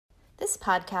This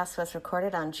podcast was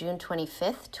recorded on June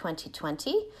 25th,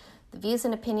 2020. The views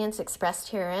and opinions expressed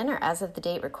herein are as of the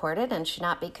date recorded and should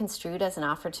not be construed as an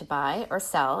offer to buy or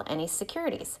sell any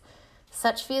securities.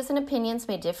 Such views and opinions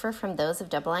may differ from those of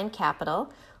DoubleLine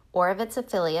Capital or of its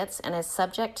affiliates and is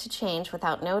subject to change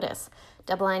without notice.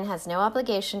 DoubleLine has no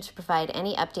obligation to provide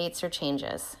any updates or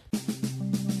changes.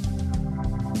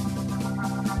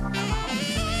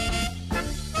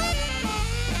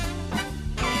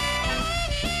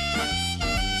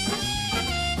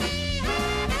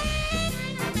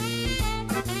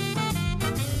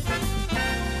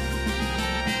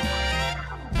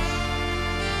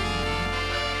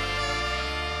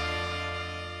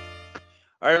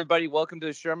 All right, everybody, welcome to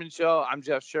the Sherman Show. I'm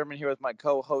Jeff Sherman here with my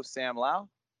co-host, Sam Lau.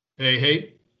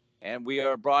 Hey. And we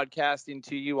are broadcasting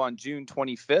to you on June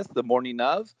 25th, the morning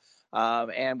of.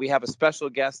 And we have a special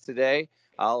guest today.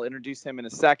 I'll introduce him in a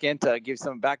second, give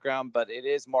some background, but it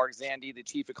is Mark Zandi, the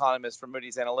Chief Economist from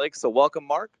Moody's Analytics. So welcome,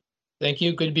 Mark. Thank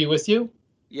you. Good to be with you.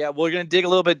 Yeah, we're going to dig a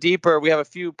little bit deeper. We have a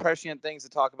few prescient things to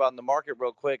talk about in the market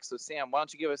real quick. So, Sam, why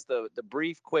don't you give us the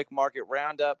brief, quick market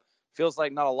roundup? Feels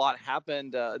like not a lot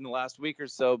happened in the last week or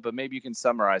so, but maybe you can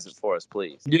summarize it for us,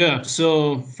 please. Yeah,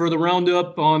 so for the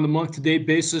roundup on the month-to-date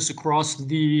basis across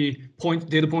the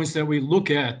data points that we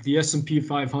look at, the S&P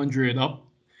 500 up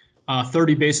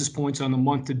 30 basis points on the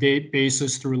month-to-date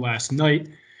basis through last night.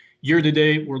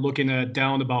 Year-to-date, we're looking at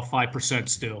down about 5%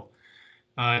 still.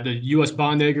 The U.S.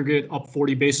 bond aggregate up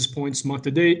 40 basis points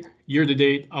month-to-date.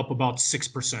 Year-to-date, up about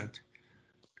 6%.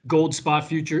 Gold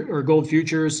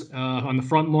futures on the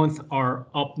front month are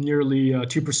up nearly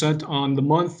 2% on the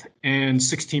month and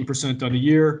 16% on the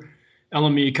year.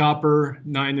 LME copper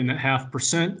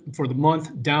 9.5% for the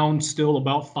month, down still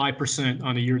about 5%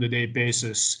 on a year-to-date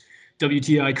basis.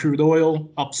 WTI crude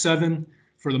oil up 7%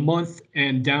 for the month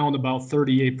and down about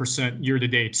 38%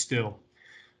 year-to-date still.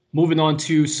 Moving on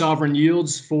to sovereign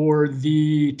yields for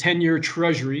the 10-year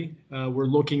Treasury, we're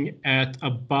looking at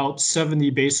about 70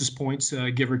 basis points,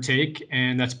 give or take,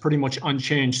 and that's pretty much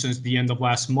unchanged since the end of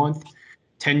last month.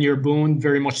 10-year Bund,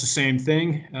 very much the same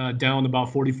thing, down about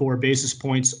 44 basis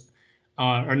points,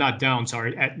 or not down,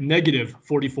 sorry, at negative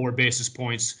 44 basis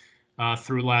points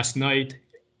through last night.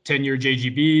 10-year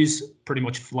JGBs, pretty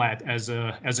much flat as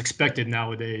expected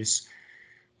nowadays.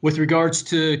 With regards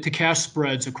to cash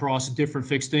spreads across different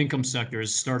fixed income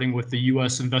sectors, starting with the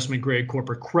U.S. investment grade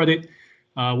corporate credit,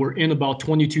 we're in about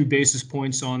 22 basis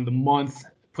points on the month,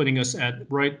 putting us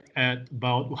right at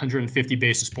about 150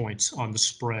 basis points on the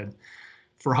spread.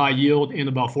 For high yield, in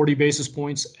about 40 basis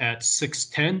points at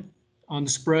 610 on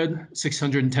the spread,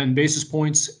 610 basis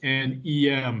points, and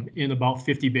EM in about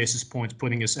 50 basis points,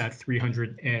 putting us at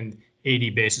 380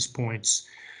 basis points.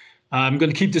 I'm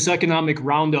going to keep this economic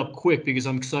roundup quick because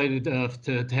I'm excited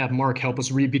to have Mark help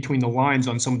us read between the lines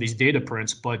on some of these data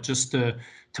prints. But just to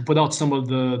put out some of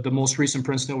the most recent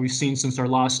prints that we've seen since our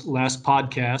last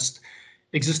podcast,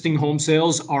 existing home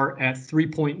sales are at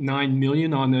 3.9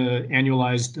 million on the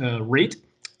annualized rate.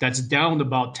 That's down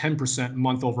about 10%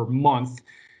 month over month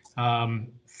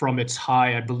from its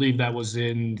high. I believe that was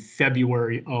in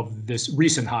February of this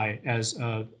recent high as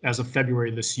of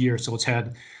February this year. So it's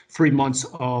had 3 months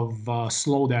of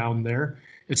slowdown there.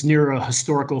 It's near a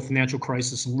historical financial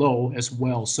crisis low as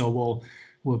well. So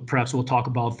we'll talk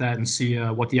about that and see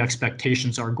what the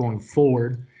expectations are going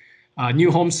forward.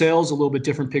 New home sales, a little bit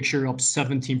different picture, up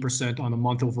 17% on a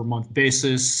month-over-month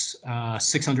basis,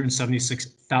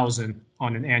 676,000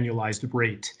 on an annualized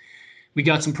rate. We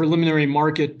got some preliminary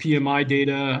market PMI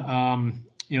data.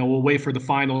 We'll wait for the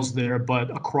finals there, but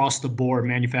across the board,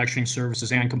 manufacturing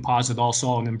services and composite all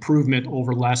saw an improvement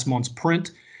over last month's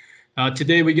print.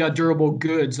 Today, we got durable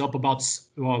goods up about,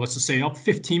 let's just say up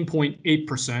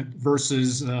 15.8%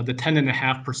 versus the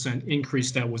 10.5%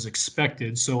 increase that was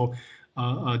expected. So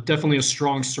definitely a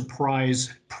strong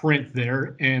surprise print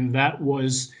there. And that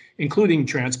was including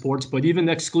transports, but even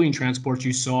excluding transports,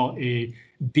 you saw a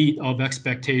beat of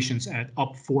expectations at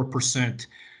up 4%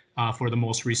 for the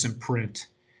most recent print.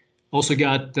 Also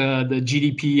got the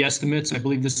GDP estimates. I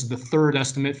believe this is the third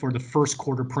estimate for the first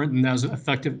quarter print, and that was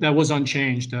effective. That was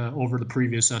unchanged over the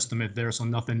previous estimate there, so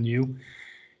nothing new.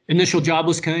 Initial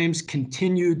jobless claims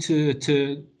continued to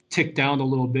tick down a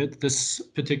little bit. This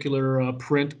particular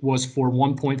print was for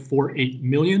 1.48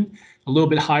 million, a little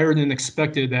bit higher than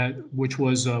expected, which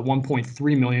was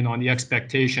 1.3 million on the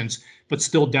expectations, but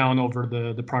still down over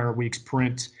the prior week's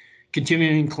print.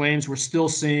 Continuing claims, we're still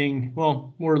seeing,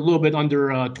 we're a little bit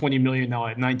under 20 million now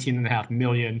at 19.5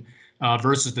 million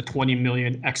versus the 20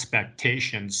 million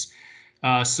expectations.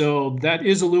 So that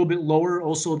is a little bit lower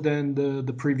also than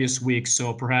the previous week.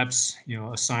 So perhaps,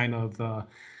 a sign of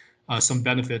some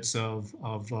benefits of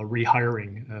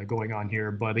rehiring going on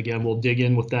here. But again, we'll dig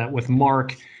in with that with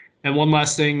Mark. And one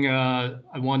last thing I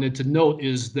wanted to note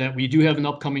is that we do have an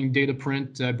upcoming data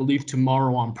print, I believe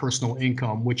tomorrow, on personal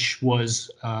income, which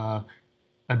was, I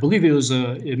believe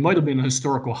it might have been a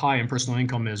historical high in personal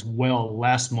income as well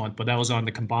last month, but that was on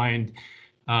the combined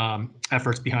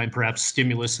efforts behind perhaps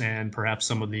stimulus and perhaps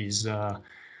some of these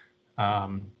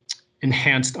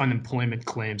enhanced unemployment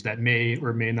claims that may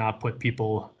or may not put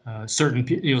people,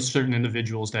 certain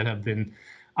individuals that have been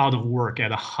out of work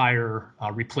at a higher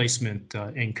replacement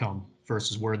income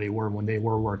versus where they were when they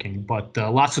were working. But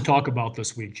lots to talk about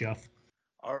this week, Jeff.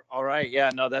 All right. Yeah,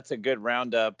 no, that's a good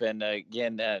roundup. And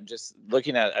again, just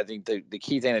looking at, I think the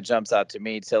key thing that jumps out to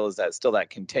me still is that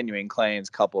continuing claims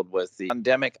coupled with the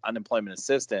pandemic unemployment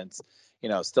assistance,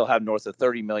 still have north of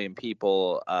 30 million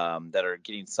people that are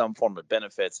getting some form of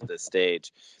benefits at this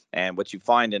stage. And what you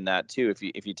find in that too,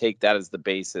 if you take that as the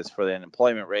basis for the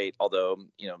unemployment rate, although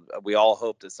we all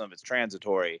hope that some of it's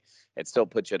transitory, it still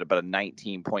puts you at about a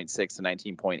 19.6 to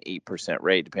 19.8%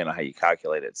 rate, depending on how you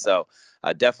calculate it. So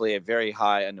definitely a very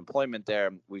high unemployment there.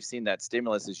 We've seen that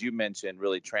stimulus, as you mentioned,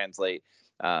 really translate.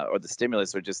 Or the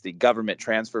stimulus, or just the government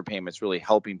transfer payments, really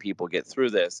helping people get through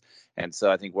this. And so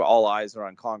I think all eyes are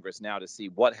on Congress now to see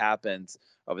what happens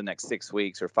over the next 6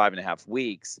 weeks or 5.5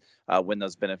 weeks when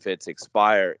those benefits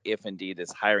expire, if indeed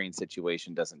this hiring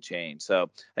situation doesn't change. So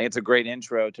I think it's a great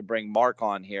intro to bring Mark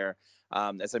on here.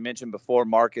 As I mentioned before,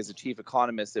 Mark is a chief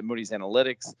economist at Moody's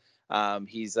Analytics.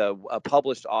 He's a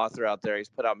published author out there. He's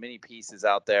put out many pieces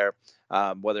out there,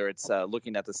 whether it's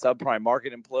looking at the subprime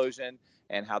market implosion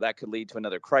and how that could lead to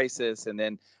another crisis. And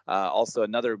then also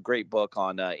another great book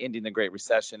on ending the Great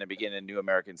Recession and beginning a new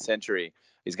American century.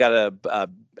 He's got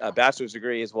a bachelor's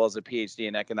degree as well as a PhD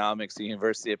in economics at the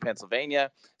University of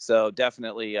Pennsylvania. So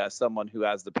definitely someone who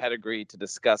has the pedigree to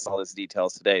discuss all these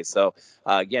details today. So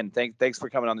again, thanks for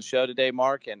coming on the show today,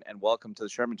 Mark, and welcome to the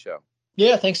Sherman Show.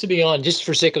 Yeah, thanks to be on. Just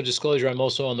for sake of disclosure, I'm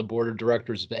also on the board of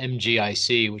directors of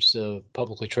MGIC, which is a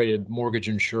publicly traded mortgage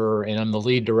insurer, and I'm the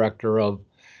lead director of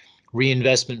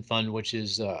Reinvestment Fund, which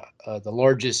is the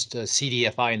largest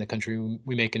CDFI in the country.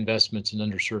 We make investments in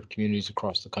underserved communities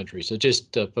across the country. So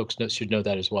just folks should know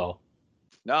that as well.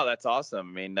 No, that's awesome.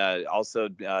 I mean, also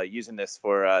using this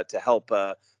for to help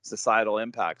societal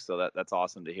impact. So that's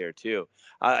awesome to hear too.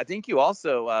 I think you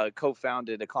also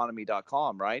co-founded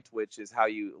economy.com, right? Which is how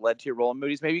you led to your role in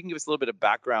Moody's. Maybe you can give us a little bit of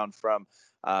background from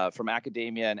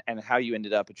academia and how you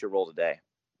ended up at your role today.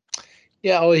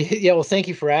 Yeah, well, thank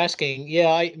you for asking. Yeah,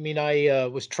 I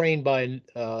was trained by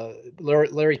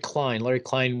Larry Klein. Larry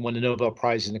Klein won the Nobel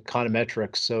Prize in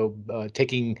econometrics. So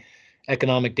taking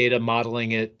economic data,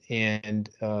 modeling it, and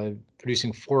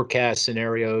producing forecast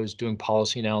scenarios, doing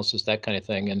policy analysis, that kind of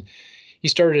thing. And he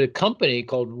started a company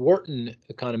called Wharton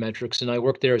Econometrics, and I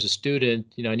worked there as a student.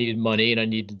 I needed money and I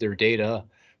needed their data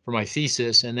for my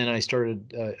thesis. And then I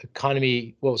started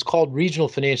what was called Regional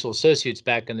Financial Associates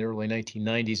back in the early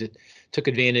 1990s. It took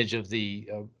advantage of the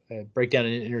breakdown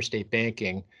in interstate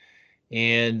banking.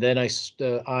 And then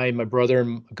my brother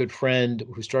and a good friend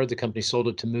who started the company sold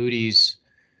it to Moody's,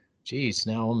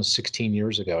 now almost 16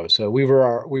 years ago. So we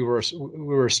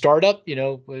were a startup,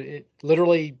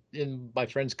 literally in my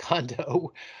friend's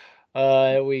condo.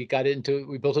 We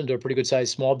built into a pretty good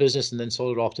sized small business and then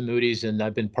sold it off to Moody's. And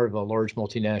I've been part of a large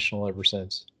multinational ever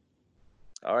since.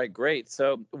 All right, great.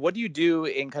 So what do you do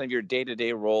in kind of your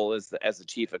day-to-day role as a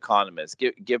chief economist?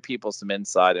 Give people some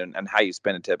insight on how you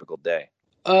spend a typical day.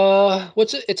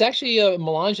 It's actually a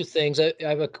melange of things. I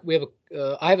have a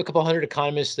couple hundred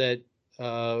economists that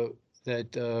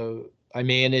I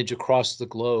manage across the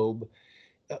globe.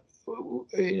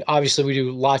 Obviously, we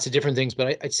do lots of different things,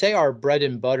 but I'd say our bread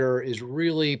and butter is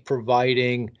really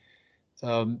providing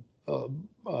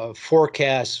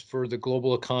forecasts for the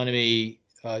global economy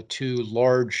to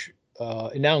large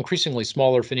and now increasingly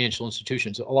smaller financial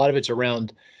institutions. A lot of it's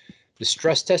around the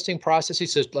stress testing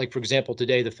processes. So, like, for example,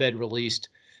 today the Fed released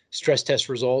stress test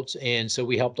results, and so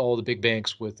we helped all the big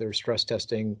banks with their stress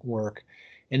testing work.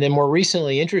 And then more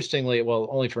recently, interestingly, well,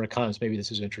 only for an economist, maybe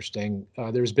this is interesting,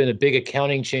 there's been a big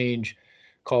accounting change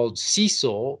called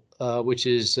CECL, which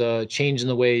is changing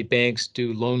the way banks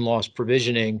do loan loss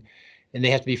provisioning. And they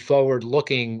have to be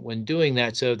forward-looking when doing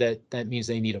that. So that means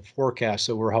they need a forecast.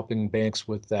 So we're helping banks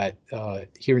with that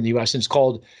here in the U.S. And it's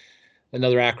called,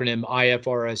 another acronym,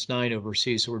 IFRS 9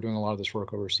 overseas. So we're doing a lot of this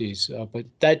work overseas. But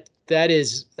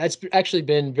that's actually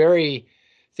been very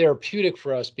therapeutic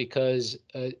for us because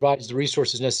it provides the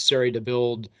resources necessary to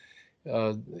build,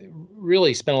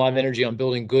 really spend a lot of energy on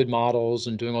building good models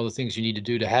and doing all the things you need to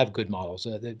do to have good models.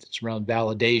 It's around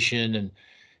validation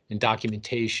and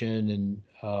documentation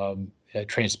and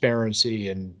transparency,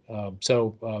 and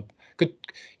good.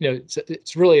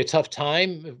 It's really a tough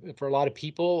time for a lot of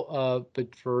people,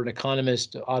 but for an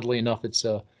economist, oddly enough, it's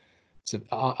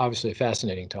obviously a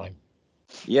fascinating time.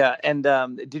 Yeah, and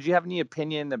did you have any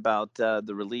opinion about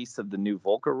the release of the new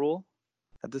Volcker rule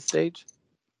at this stage?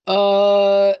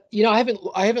 I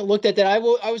haven't looked at that. I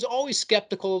was always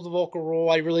skeptical of the Volcker rule.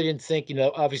 I really didn't think,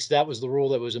 obviously that was the rule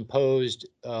that was imposed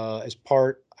as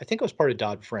part. I think it was part of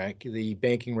Dodd-Frank, the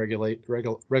banking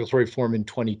regulatory reform in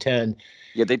 2010.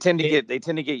 Yeah, they tend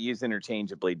to get used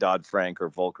interchangeably, Dodd-Frank or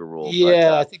Volcker rule. Yeah,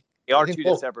 but, I think they are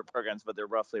two separate programs, but they're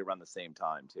roughly around the same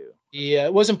time too. Yeah,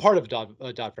 it wasn't part of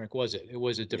Dodd-Frank, was it? It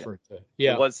was a different.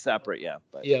 It was separate, yeah.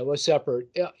 But. Yeah, it was separate.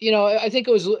 I think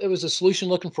it was a solution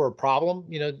looking for a problem.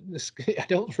 I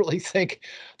don't really think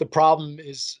the problem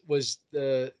was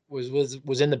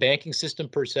in the banking system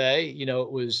per se.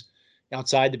 It was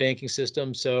outside the banking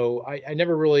system. So I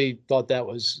never really thought that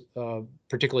was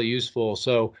particularly useful.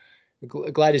 So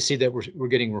glad to see that we're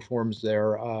getting reforms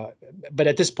there. But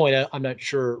at this point, I'm not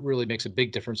sure it really makes a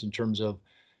big difference in terms of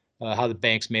how the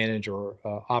banks manage or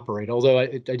operate. Although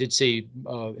I did see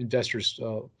investors,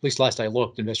 at least last I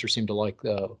looked, investors seem to like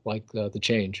the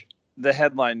change. The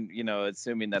headline,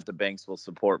 assuming that the banks will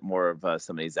support more of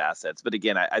some of these assets. But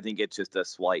again, I think it's just a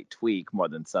slight tweak more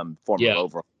than some form of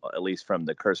overhaul, at least from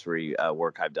the cursory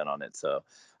work I've done on it. So,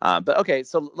 but okay,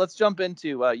 so let's jump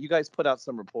into, you guys put out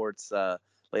some reports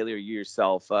lately, or you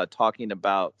yourself, talking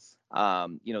about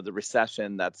the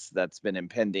recession that's been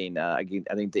impending. I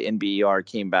think the NBER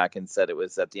came back and said it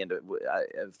was at the end of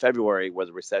February where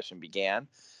the recession began.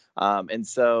 And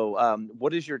so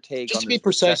what is your take Just on to this be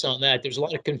precise recession? on that, there's a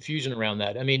lot of confusion around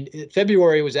that. I mean,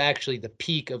 February was actually the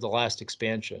peak of the last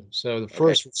expansion. So the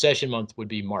first recession month would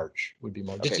be March.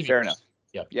 Okay, fair enough.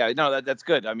 Yeah, no, that's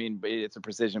good. I mean, it's a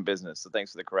precision business, so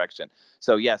thanks for the correction.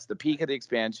 So yes, the peak of the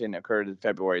expansion occurred in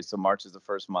February, so March is the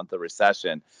first month of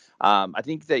recession. I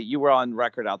think that you were on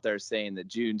record out there saying that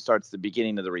June starts the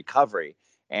beginning of the recovery,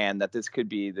 and that this could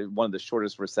be one of the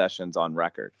shortest recessions on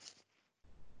record.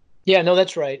 Yeah, no,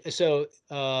 that's right. So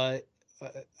I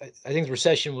think the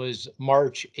recession was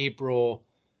March, April,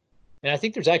 and I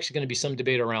think there's actually going to be some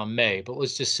debate around May, but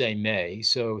let's just say May.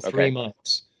 So 3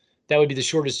 months. That would be the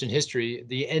shortest in history.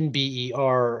 The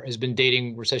NBER has been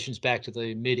dating recessions back to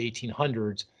the mid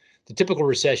 1800s. The typical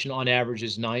recession on average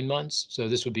is 9 months. So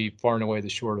this would be far and away the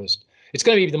shortest. It's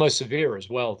going to be the most severe as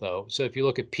well, though. So if you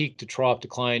look at peak to trough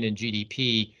decline in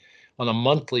GDP on a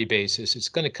monthly basis, it's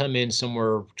going to come in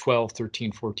somewhere 12,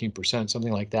 13, 14%,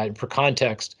 something like that. And for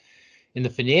context, in the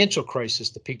financial crisis,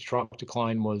 the peak to trough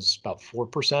decline was about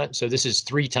 4%. So this is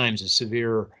 3 times as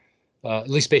severe,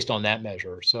 at least based on that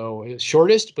measure. So it's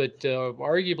shortest, but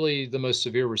arguably the most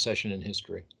severe recession in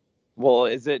history.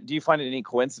 Well, do you find it any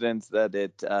coincidence that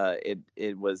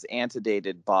it was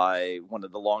antedated by one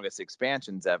of the longest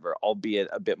expansions ever, albeit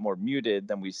a bit more muted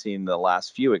than we've seen the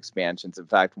last few expansions? In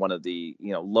fact, one of the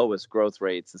lowest growth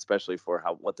rates, especially for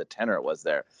what the tenor was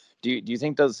there. Do you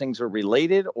think those things are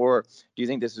related, or do you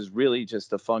think this is really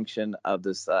just a function of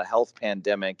this health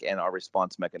pandemic and our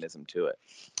response mechanism to it?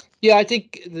 Yeah, I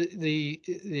think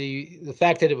the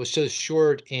fact that it was so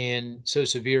short and so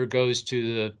severe goes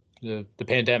to the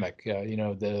pandemic.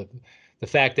 The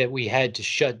fact that we had to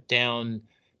shut down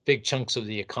big chunks of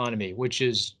the economy, which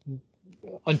is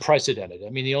unprecedented. I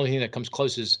mean, the only thing that comes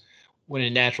close is when a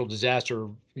natural disaster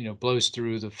blows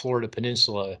through the Florida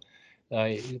Peninsula.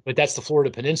 But that's the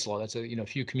Florida Peninsula. That's a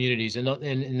few communities, and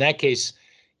in that case,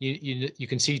 you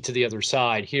can see to the other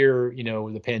side. Here,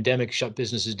 the pandemic shut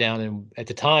businesses down, and at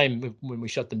the time when we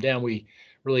shut them down, we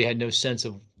really had no sense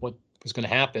of what was going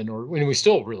to happen, or when we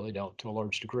still really don't to a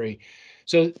large degree.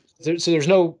 So there's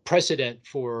no precedent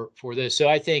for this. So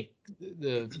I think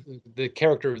the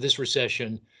character of this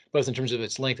recession, both in terms of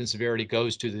its length and severity,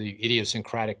 goes to the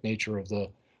idiosyncratic nature of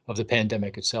the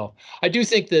pandemic itself. I do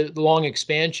think the long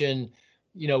expansion,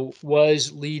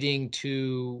 was leading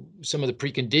to some of the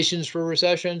preconditions for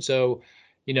recession. So,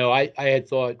 I had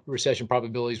thought recession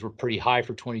probabilities were pretty high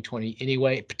for 2020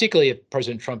 anyway, particularly if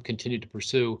President Trump continued to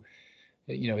pursue,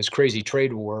 his crazy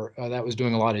trade war. That was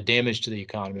doing a lot of damage to the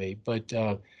economy. But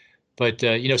so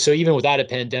even without a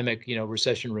pandemic,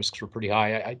 recession risks were pretty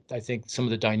high. I think some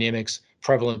of the dynamics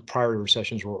prevalent prior to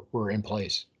recessions were in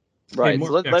place. Right. Hey,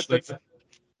 Mark,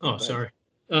 So sorry.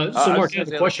 So Mark, I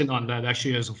have a question on that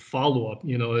actually as a follow-up.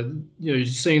 You're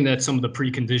saying that some of the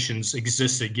preconditions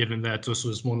existed given that this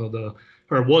was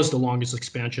was the longest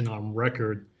expansion on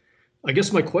record. I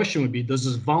guess my question would be, does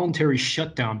this voluntary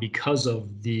shutdown because of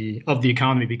the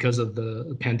economy, because of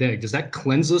the pandemic, does that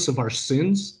cleanse us of our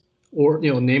sins? or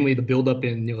namely the buildup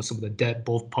in some of the debt,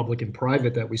 both public and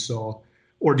private, that we saw,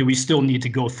 or do we still need to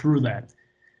go through that?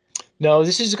 No,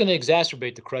 this is going to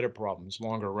exacerbate the credit problems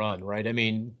longer run, right? I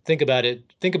mean, think about it.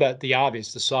 Think about the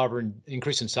obvious, the sovereign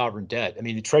increase in sovereign debt. I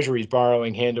mean, the Treasury is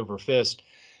borrowing hand over fist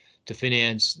to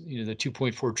finance, the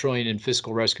 2.4 trillion in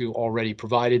fiscal rescue already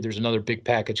provided. There's another big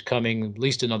package coming, at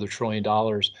least another $1 trillion.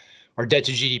 Our debt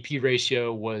to GDP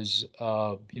ratio was,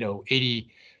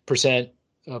 80%.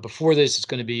 Before this,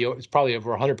 it's probably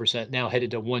over 100% now,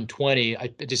 headed to 120. I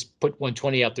just put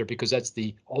 120 out there because that's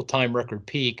the all-time record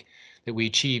peak that we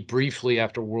achieved briefly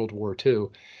after World War II.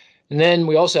 And then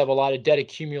we also have a lot of debt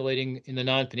accumulating in the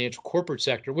non-financial corporate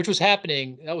sector, which was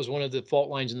happening. That was one of the fault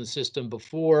lines in the system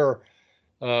before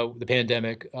the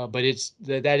pandemic, but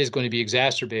that is going to be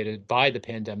exacerbated by the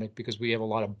pandemic because we have a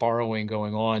lot of borrowing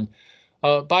going on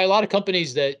by a lot of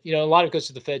companies that, a lot of it goes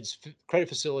to the Fed's credit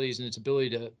facilities and its ability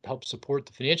to help support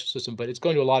the financial system, but it's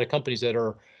going to a lot of companies that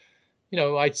are,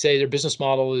 I'd say their business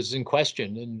model is in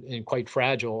question and quite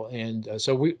fragile. And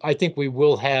I think we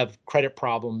will have credit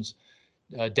problems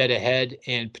dead ahead,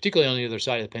 and particularly on the other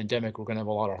side of the pandemic, we're going to have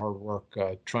a lot of hard work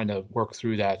trying to work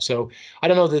through that. So I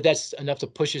don't know that that's enough to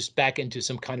push us back into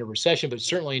some kind of recession, but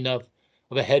certainly enough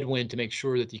of a headwind to make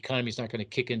sure that the economy is not going to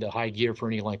kick into high gear for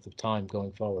any length of time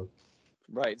going forward.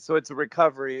 Right. So it's a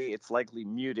recovery. It's likely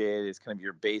muted. It's kind of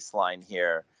your baseline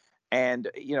here. And,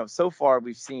 so far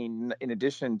we've seen, in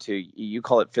addition to, you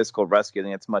call it fiscal rescue, I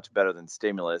think it's much better than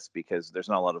stimulus because there's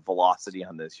not a lot of velocity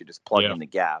on this. You're just plugging the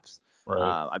gaps.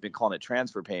 Right. I've been calling it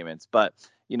transfer payments. But,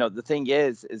 the thing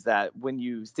is that when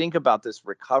you think about this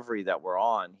recovery that we're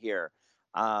on here,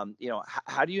 how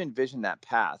do you envision that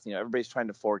path? Everybody's trying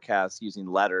to forecast using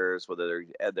letters, whether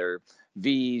they're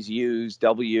V's, U's,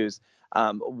 W's.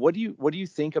 What do you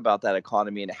think about that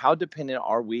economy, and how dependent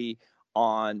are we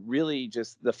on really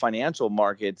just the financial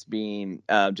markets being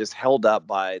just held up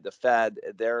by the Fed,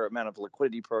 their amount of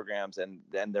liquidity programs, and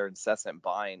their incessant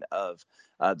buying of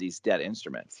these debt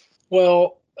instruments?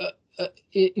 Well,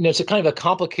 it's a kind of a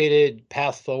complicated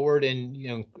path forward,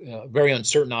 and very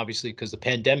uncertain, obviously, because the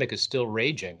pandemic is still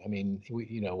raging. I mean,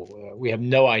 we have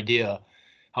no idea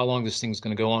how long this thing's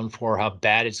going to go on for, how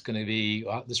bad it's going to be.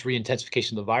 This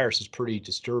re-intensification of the virus is pretty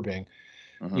disturbing.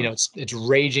 Mm-hmm. It's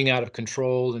raging out of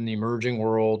control in the emerging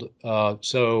world.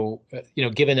 So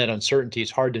given that uncertainty,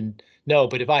 it's hard to know.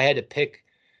 But if I had to pick,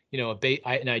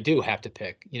 and I do have to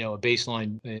pick, a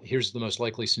baseline. Here's the most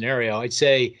likely scenario. I'd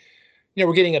say,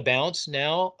 we're getting a bounce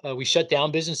now. We shut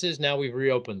down businesses. Now we've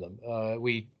reopened them.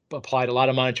 We applied a lot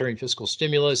of monetary and fiscal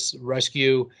stimulus,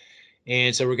 rescue,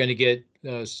 and so we're going to get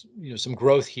some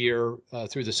growth here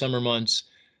through the summer months.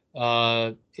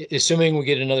 Assuming we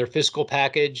get another fiscal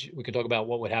package, we can talk about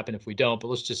what would happen if we don't, but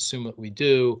let's just assume that we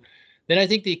do. Then I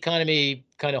think the economy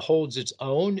kind of holds its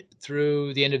own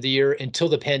through the end of the year until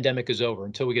the pandemic is over,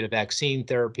 until we get a vaccine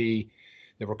therapy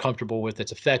that we're comfortable with,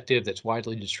 that's effective, that's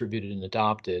widely distributed and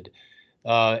adopted.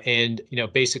 And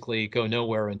basically go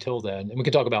nowhere until then. And we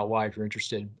can talk about why if you're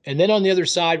interested. And then on the other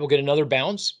side, we'll get another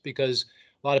bounce because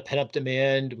a lot of pent-up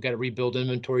demand. We've got to rebuild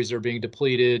inventories that are being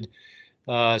depleted.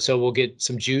 So we'll get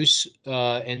some juice.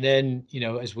 And then,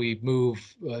 as we move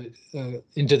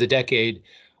into the decade,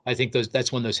 I think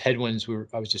that's when those headwinds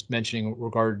I was just mentioning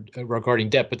regarding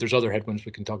debt, but there's other headwinds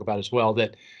we can talk about as well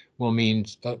that will mean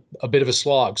a bit of a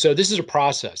slog. So this is a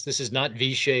process. This is not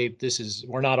V-shaped.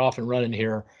 We're not off and running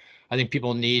here. I think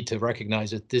people need to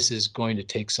recognize that this is going to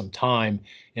take some time,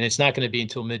 and it's not going to be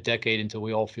until mid-decade until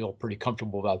we all feel pretty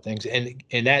comfortable about things.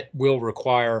 And that will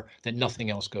require that nothing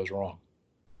else goes wrong.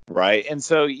 Right. And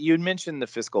so you mentioned the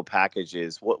fiscal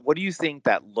packages. What do you think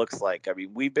that looks like? I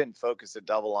mean, we've been focused at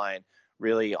DoubleLine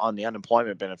really on the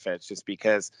unemployment benefits just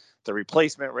because the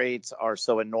replacement rates are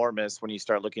so enormous when you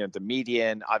start looking at the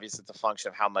median. Obviously, it's a function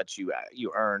of how much you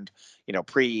earned,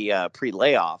 pre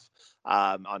layoff.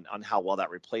 On how well that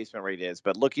replacement rate is.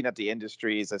 But looking at the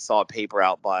industries, I saw a paper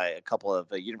out by a couple of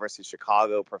University of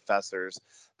Chicago professors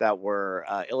that were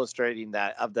illustrating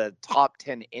that of the top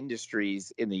 10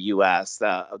 industries in the U.S.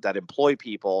 That employ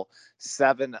people,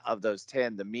 7 of those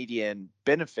 10, the median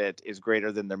benefit is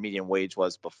greater than their median wage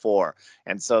was before.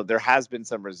 And so there has been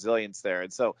some resilience there.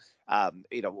 And so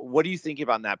what do you think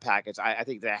about that package? I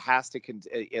think that has to,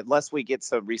 unless we get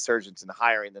some resurgence in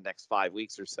hiring the next 5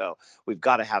 weeks or so, we've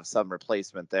got to have some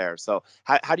replacement there. So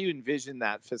how do you envision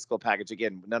that fiscal package?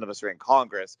 Again, none of us are in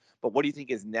Congress, but what do you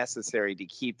think is necessary to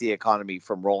keep the economy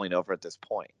from rolling over at this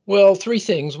point? Well, 3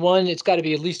 things. One, it's got to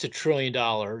be at least $1 trillion.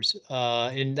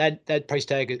 And that price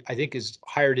tag, I think, is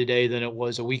higher today than it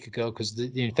was a week ago because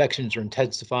the infections are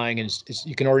intensifying and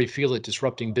you can already feel it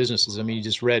disrupting businesses. I mean, you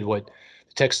just read what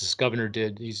Texas governor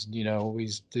did. He's and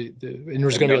there's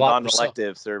going to be a lot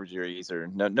non-elective surgeries or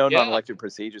no non-elective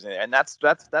procedures, and that's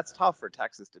tough for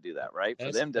Texas to do that, right?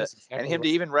 For them to and him to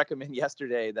even recommend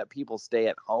yesterday that people stay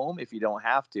at home if you don't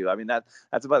have to. I mean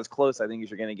that's about as close I think as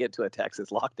you're going to get to a Texas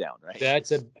lockdown, right?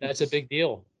 That's a big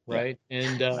deal, right?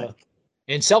 Yeah.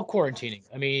 And self-quarantining.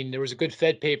 I mean, there was a good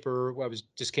Fed paper.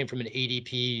 Just came from an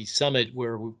ADP summit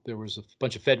where there was a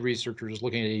bunch of Fed researchers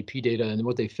looking at ADP data, and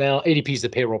what they found, ADP is the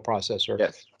payroll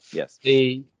processor. Yes.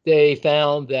 They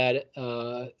found that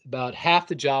about half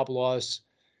the job loss,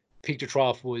 peak to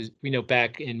trough, was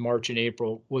back in March and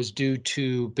April, was due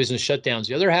to business shutdowns.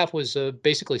 The other half was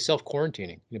basically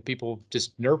self-quarantining. People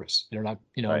just nervous. They're not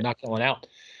not going out.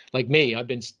 Like me, I've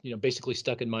been basically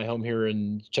stuck in my home here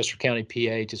in Chester County,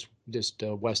 PA, just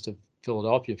west of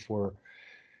Philadelphia for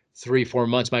 3-4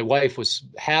 months. My wife was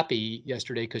happy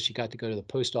yesterday because she got to go to the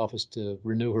post office to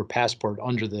renew her passport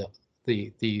under the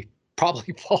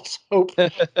probably false hope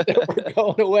that we're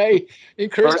going away.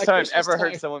 First time I've ever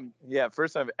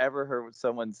heard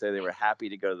someone say they were happy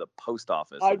to go to the post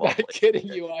office. I'm not kidding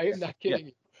you. I am not kidding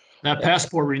you. That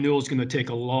passport renewal is going to take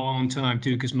a long time,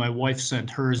 too, because my wife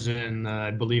sent hers in, I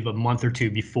believe, a month or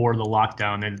two before the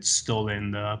lockdown, and it's still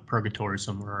in purgatory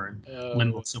somewhere,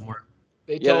 limbo somewhere.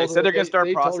 They said they're going to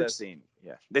start processing.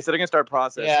 They said they're going to start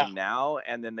processing now,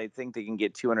 and then they think they can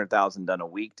get 200,000 done a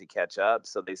week to catch up.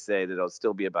 So they say that it'll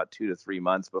still be about 2 to 3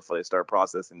 months before they start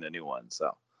processing the new one.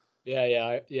 So.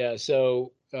 Yeah.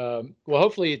 So, well,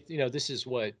 hopefully, this is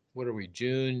what are we,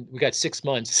 June? We got 6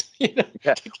 months.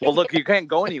 Well, look, you can't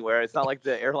go anywhere. It's not like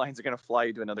the airlines are going to fly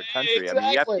you to another country.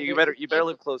 Exactly. I mean, you better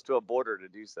live close to a border to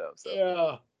do so.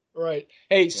 Yeah. Right.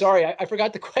 Hey, sorry, I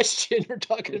forgot the question. We're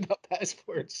talking about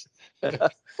passports. Where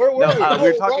were we?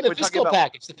 We're talking the fiscal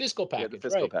package. The fiscal package. Yeah, the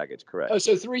fiscal package, correct. Oh,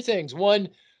 so 3 things. One,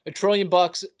 $1 trillion,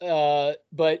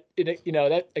 but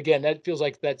that feels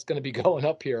like that's going to be going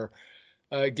up here.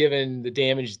 Given the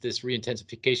damage this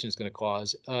re-intensification is going to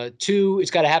cause. 2,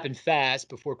 it's got to happen fast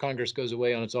before Congress goes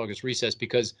away on its August recess,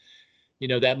 because,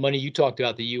 that money you talked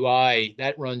about, the UI,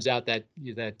 that runs out, that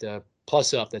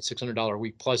plus up, that $600 a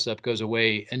week plus up goes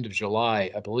away end of July,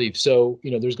 I believe. So,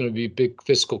 there's going to be a big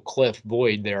fiscal cliff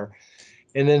void there.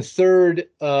 And then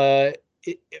 3rd,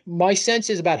 my sense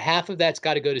is about half of that's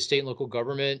got to go to state and local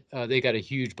government. They got a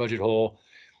huge budget hole.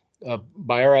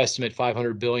 By our estimate,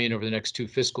 $500 billion over the next 2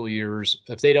 fiscal years.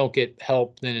 If they don't get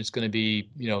help, then it's going to be,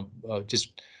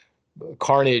 just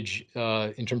carnage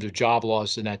in terms of job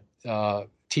loss, and that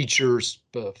teachers,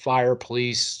 fire,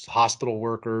 police, hospital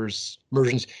workers,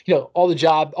 emergency, all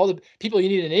the people you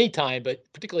need at any time, but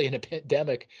particularly in a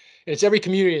pandemic. And it's every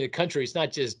community in the country. It's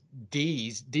not just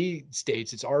D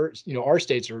states. It's our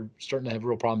states are starting to have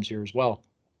real problems here as well.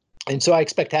 And so I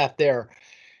expect half there.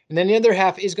 And then the other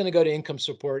half is going to go to income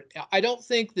support. I don't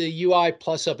think the UI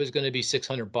plus up is going to be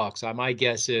 $600. My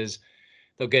guess is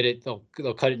they'll get it. They'll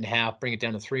cut it in half, bring it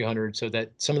down to 300, so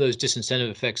that some of those disincentive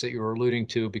effects that you were alluding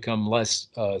to become less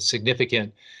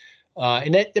significant.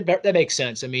 And that makes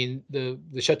sense. I mean, the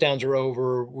shutdowns are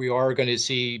over. We are going to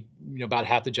see about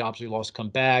half the jobs we lost come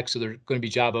back. So there's going to be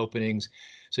job openings.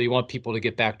 So you want people to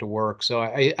get back to work. So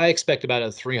I expect about a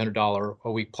 $300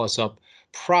 a week plus up,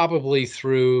 probably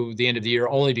through the end of the year,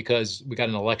 only because we got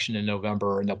an election in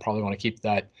November, and they'll probably want to keep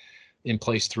that in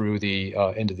place through the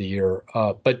end of the year.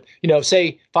 But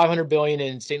say $500 billion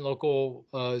in state and local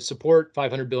support,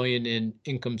 $500 billion in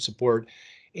income support,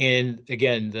 and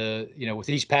again, with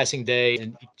each passing day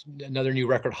and another new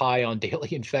record high on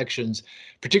daily infections,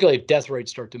 particularly if death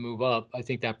rates start to move up, I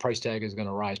think that price tag is going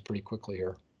to rise pretty quickly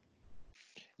here.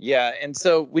 Yeah, and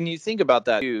so when you think about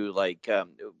that too, like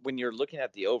when you're looking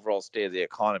at the overall state of the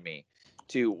economy,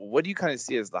 too, what do you kind of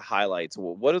see as the highlights?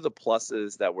 What are the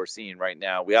pluses that we're seeing right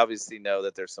now? We obviously know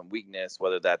that there's some weakness,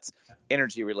 whether that's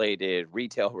energy related,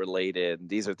 retail related.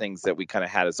 These are things that we kind of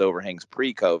had as overhangs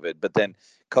pre-COVID, but then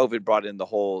COVID brought in the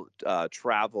whole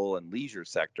travel and leisure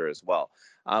sector as well.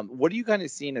 What are you kind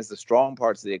of seeing as the strong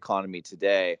parts of the economy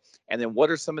today? And then what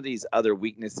are some of these other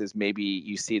weaknesses maybe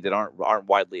you see that aren't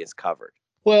widely as covered?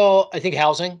 Well, I think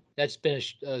housing, that's been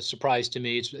a surprise to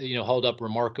me. It's held up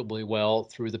remarkably well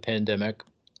through the pandemic.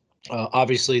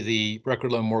 Obviously, the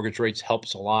record low mortgage rates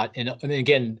helps a lot. And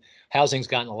again, housing's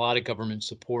gotten a lot of government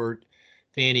support.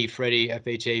 Fannie, Freddie,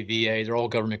 FHA, VA, they're all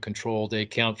government controlled. They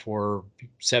account for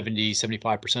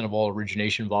 75% of all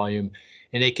origination volume,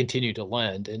 and they continue to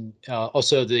lend. And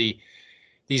also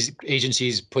these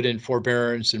agencies put in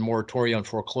forbearance and moratorium on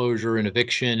foreclosure and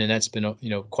eviction, and that's been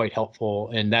quite helpful.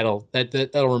 And that'll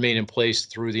remain in place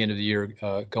through the end of the year,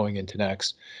 going into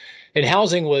next. And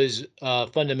housing was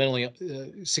fundamentally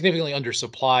significantly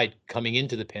undersupplied coming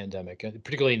into the pandemic,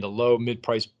 particularly in the low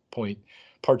mid-price point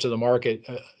parts of the market.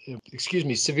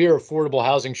 Severe affordable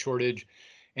housing shortage,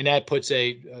 and that puts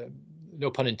no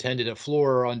pun intended, a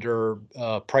floor under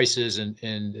prices, and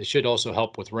it should also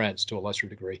help with rents to a lesser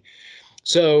degree.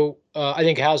 So I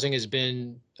think housing has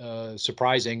been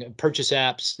surprising. Purchase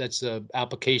apps, that's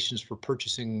applications for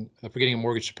purchasing, for getting a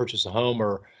mortgage to purchase a home,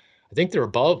 or I think they're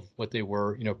above what they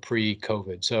were,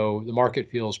 pre-COVID. So the market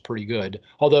feels pretty good.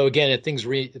 Although again, if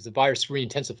the virus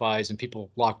re-intensifies and people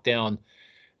lock down,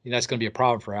 that's going to be a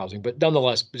problem for housing. But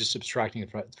nonetheless, just subtracting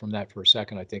from that for a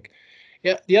second, I think.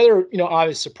 Yeah, the other,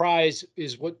 obvious surprise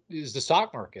is the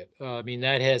stock market. I mean,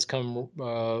 that has come,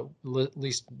 at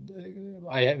least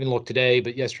I haven't looked today,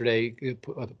 but yesterday,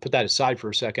 put that aside for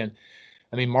a second.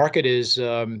 I mean, market is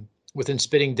within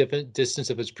spitting distance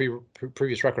of its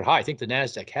previous record high. I think the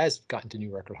NASDAQ has gotten to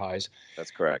new record highs.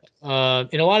 That's correct.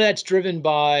 And a lot of that's driven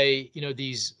by,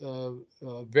 these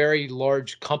very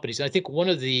large companies. And I think one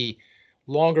of the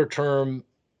longer term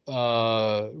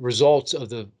results of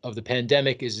the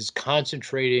pandemic is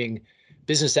concentrating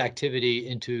business activity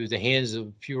into the hands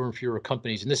of fewer and fewer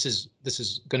companies, and this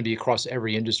is going to be across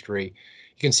every industry.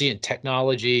 You can see it in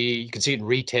technology, you can see it in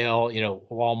retail.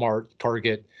 Walmart,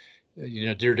 Target,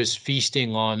 they're just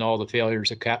feasting on all the failures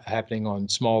that happening on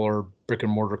smaller brick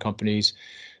and mortar companies,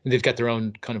 and they've got their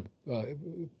own kind of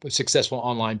successful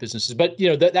online businesses. But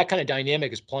that kind of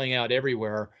dynamic is playing out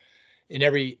everywhere, in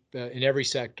every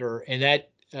sector, and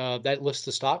that lifts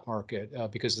the stock market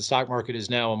because the stock market is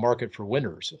now a market for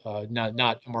winners,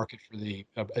 not a market for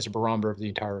as a barometer of the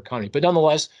entire economy. But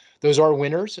nonetheless, those are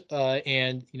winners,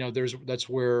 and that's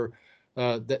where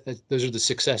those are the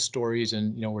success stories,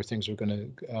 and where things are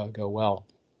going to go well.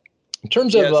 In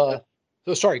terms of,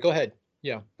 sorry, go ahead.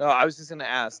 Yeah. No, I was just going to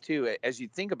ask too, as you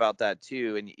think about that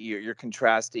too, and you're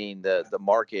contrasting the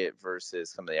market versus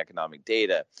some of the economic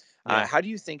data. Yeah. How do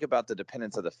you think about the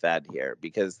dependence of the Fed here?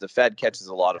 Because the Fed catches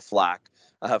a lot of flack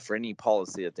for any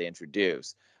policy that they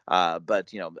introduce.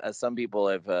 But as some people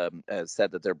have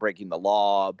said that they're breaking the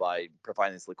law by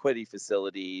providing these liquidity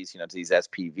facilities, to these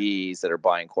SPVs that are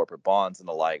buying corporate bonds and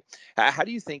the like. How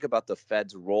do you think about the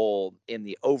Fed's role in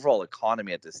the overall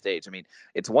economy at this stage? I mean,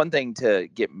 it's one thing to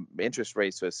get interest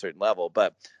rates to a certain level,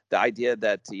 but the idea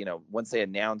that once they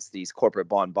announce these corporate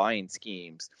bond buying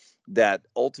schemes, that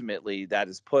ultimately that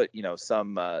has put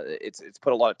it's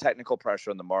put a lot of technical pressure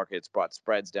on the market. It's brought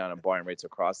spreads down and borrowing rates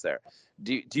across there.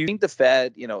 Do you think the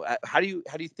Fed, how do you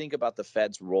think about the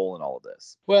Fed's role in all of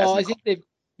this? Well, I think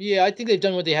they've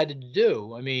done what they had to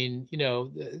do. I mean,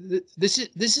 this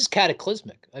is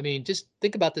cataclysmic. I mean, just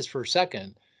think about this for a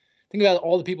second. Think about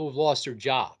all the people who've lost their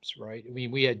jobs, right? I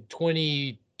mean, we had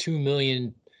 22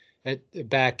 million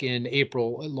back in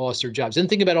April lost their jobs. Then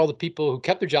think about all the people who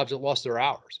kept their jobs that lost their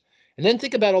hours. And then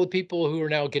think about all the people who are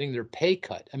now getting their pay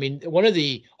cut. I mean, one of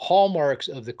the hallmarks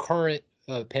of the current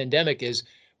pandemic is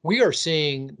we are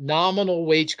seeing nominal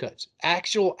wage cuts,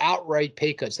 actual outright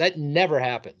pay cuts. That never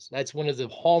happens. That's one of the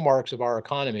hallmarks of our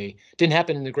economy. Didn't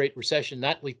happen in the Great Recession,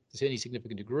 not to any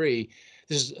significant degree.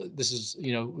 This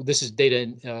is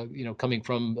data coming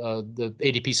from the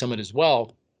ADP summit as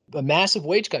well. But massive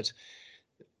wage cuts.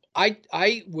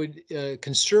 I would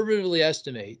conservatively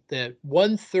estimate that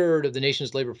 1/3 of the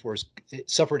nation's labor force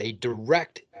suffered a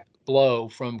direct blow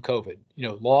from COVID.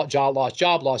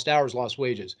 Job lost hours, lost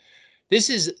wages. This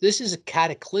is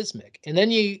cataclysmic. And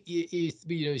then you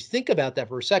think about that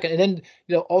for a second, and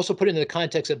then also put it in the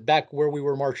context of back where we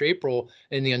were March, April,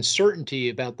 and the uncertainty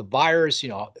about the virus.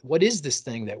 What is this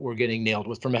thing that we're getting nailed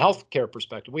with from a healthcare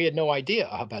perspective? We had no idea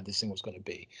how bad this thing was going to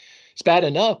be. It's bad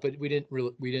enough, but we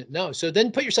didn't know. So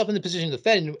then put yourself in the position of the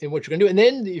Fed and what you're going to do. And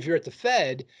then if you're at the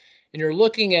Fed and you're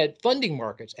looking at funding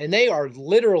markets, and they are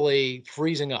literally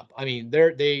freezing up. I mean,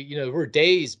 we're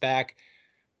days back.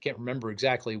 Can't remember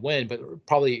exactly when, but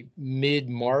probably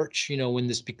mid-March, when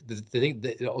the thing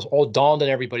that it was all dawned on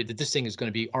everybody that this thing is going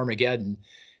to be Armageddon.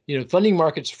 Funding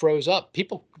markets froze up.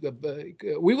 People,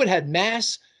 we would have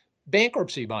mass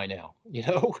bankruptcy by now,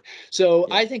 So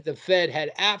yeah. I think the Fed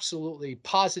had absolutely,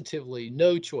 positively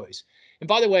no choice. And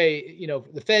by the way,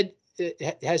 the Fed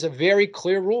has a very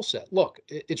clear rule set. Look,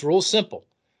 it's real simple.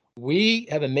 We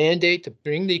have a mandate to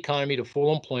bring the economy to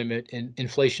full employment and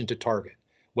inflation to target.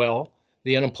 Well,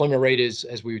 the unemployment rate is,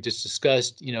 as we just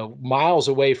discussed, miles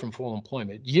away from full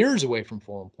employment, years away from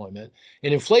full employment,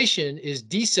 and inflation is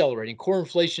decelerating. Core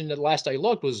inflation, at last I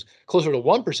looked, was closer to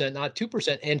 1%, not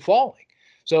 2%, and falling.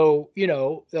 So,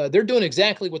 they're doing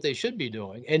exactly what they should be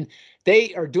doing, and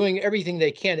they are doing everything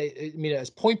they can. I mean, as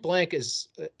point blank as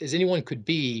anyone could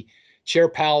be, Chair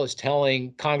Powell is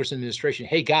telling Congress and administration,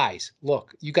 hey, guys,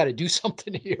 look, you got to do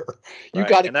something here. You Right.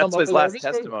 got to And come that's up his with a last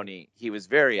fiscal. testimony. He was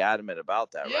very adamant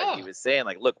about that, right? He Yeah. was saying,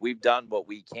 like, look, we've done what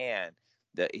we can.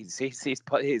 That he's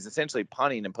essentially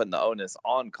punting and putting the onus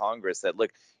on Congress that,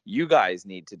 look, you guys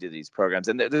need to do these programs.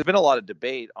 And there's been a lot of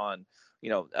debate on,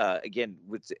 again,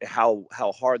 with how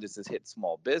hard this has hit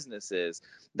small businesses,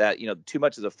 that, too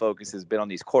much of the focus has been on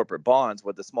these corporate bonds,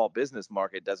 where the small business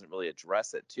market doesn't really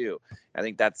address it too. I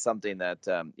think that's something that,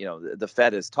 the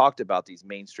Fed has talked about, these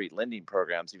Main Street lending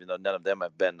programs, even though none of them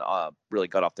have been really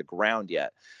got off the ground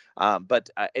yet. But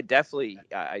it definitely,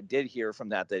 I did hear from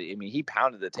that, I mean, he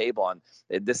pounded the table on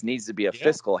this needs to be a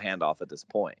fiscal handoff at this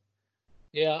point.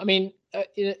 Yeah, I mean,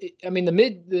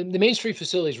 the Main Street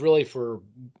facility is really for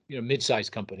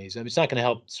mid-sized companies. I mean, it's not going to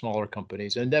help smaller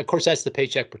companies, and of course, that's the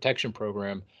Paycheck Protection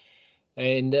Program.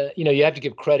 And you have to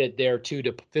give credit there too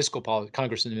to fiscal policy,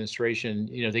 Congress and administration.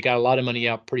 They got a lot of money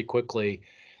out pretty quickly.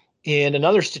 And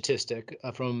another statistic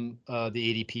from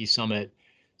the ADP summit: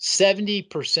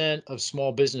 70% of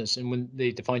small business, and when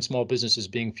they define small business as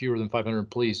being fewer than 500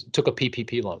 employees, took a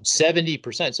PPP loan.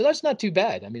 70%. So that's not too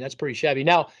bad. I mean, that's pretty shabby.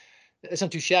 Now, it's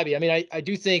not too shabby. I mean, I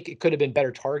do think it could have been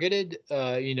better targeted.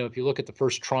 If you look at the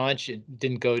first tranche, it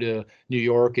didn't go to New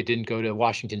York. It didn't go to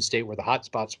Washington State, where the hot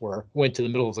spots were. Went to the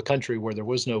middle of the country where there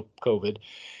was no COVID.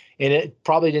 And it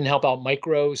probably didn't help out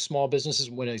micro small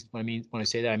businesses. When I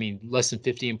say that, I mean less than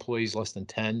 50 employees, less than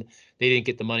 10. They didn't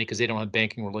get the money because they don't have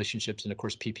banking relationships. And of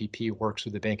course, PPP works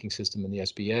with the banking system and the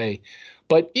SBA.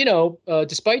 But,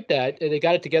 despite that, they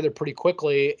got it together pretty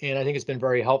quickly. And I think it's been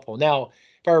very helpful. Now,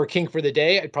 if I were king for the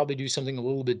day, I'd probably do something a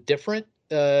little bit different,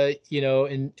 and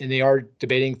they are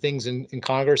debating things in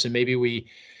Congress, and maybe we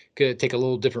could take a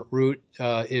little different route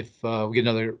if we get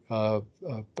another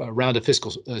round of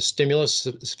fiscal stimulus,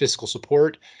 fiscal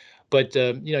support. But,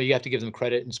 you have to give them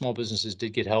credit, and small businesses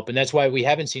did get help. And that's why we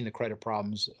haven't seen the credit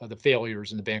problems, the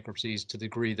failures and the bankruptcies to the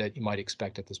degree that you might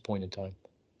expect at this point in time.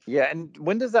 Yeah, and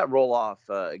when does that roll off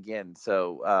again?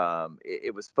 So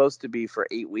it was supposed to be for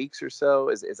 8 weeks or so.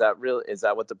 Is that real? Is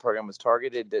that what the program was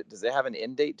targeted? Does it have an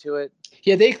end date to it?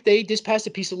 Yeah, they just passed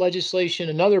a piece of legislation,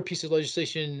 another piece of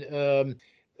legislation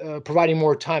providing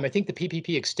more time. I think the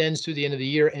PPP extends through the end of the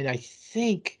year, and I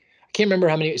can't remember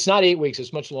how many. It's not 8 weeks;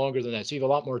 it's much longer than that. So you have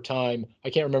a lot more time. I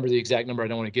can't remember the exact number. I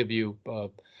don't want to give you a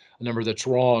number that's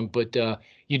wrong, but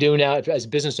you do now, as a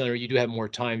business owner, you do have more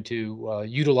time to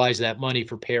utilize that money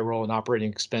for payroll and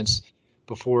operating expense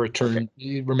before it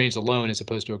remains a loan as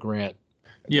opposed to a grant.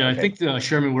 Yeah, I think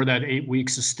Sherman, where that 8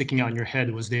 weeks is sticking out in your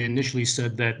head was they initially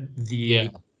said that the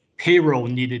payroll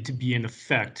needed to be in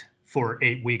effect for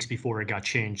 8 weeks before it got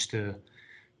changed to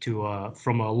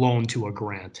from a loan to a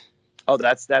grant. Oh,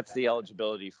 that's the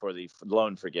eligibility for the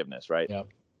loan forgiveness, right? Yeah.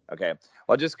 Okay.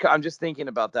 Well, I'm just thinking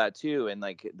about that too, and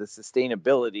like the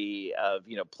sustainability of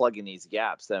plugging these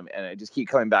gaps. And I just keep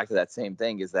coming back to that same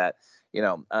thing: is that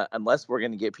unless we're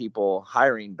going to get people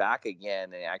hiring back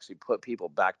again and actually put people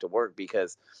back to work,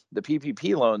 because the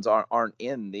PPP loans aren't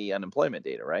in the unemployment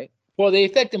data, right? Well, they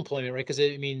affect employment, right? Because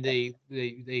I mean,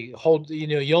 they hold.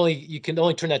 You can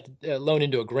only turn that loan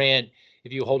into a grant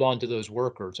if you hold on to those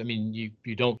workers. I mean,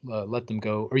 you don't let them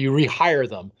go, or you rehire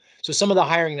them. So some of the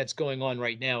hiring that's going on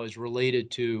right now is related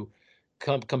to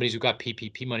companies who got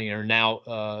PPP money and are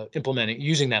now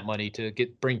using that money to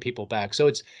bring people back. So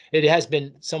it has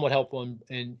been somewhat helpful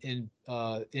in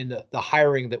the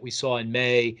hiring that we saw in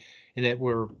May, and that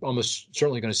we're almost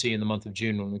certainly going to see in the month of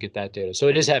June when we get that data. So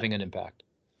it is having an impact.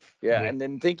 Yeah, and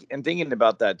then thinking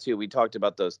about that too, we talked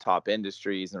about those top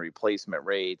industries and replacement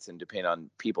rates, and depending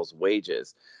on people's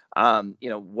wages.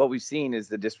 What we've seen is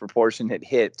the disproportionate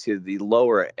hit to the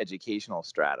lower educational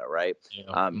strata, right?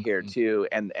 Yeah. Here too,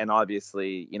 and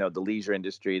obviously, the leisure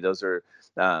industry; those are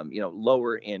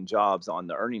lower in jobs on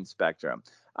the earning spectrum.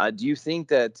 Do you think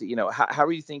that how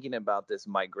are you thinking about this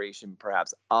migration,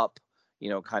 perhaps up?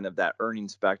 Kind of that earning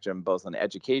spectrum, both on the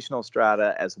educational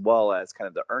strata as well as kind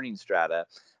of the earning strata.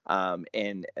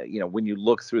 And when you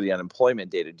look through the unemployment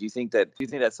data, do you think that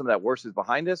some of that worst is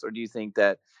behind us, or do you think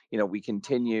that we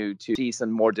continue to see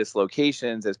some more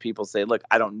dislocations as people say, look,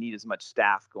 I don't need as much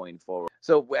staff going forward?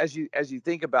 So as you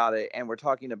think about it, and we're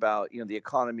talking about the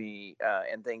economy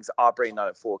and things operating not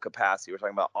at full capacity, we're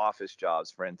talking about office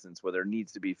jobs, for instance, where there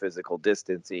needs to be physical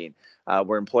distancing,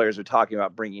 where employers are talking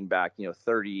about bringing back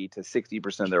 30 to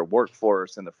 60% of their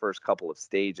workforce in the first couple of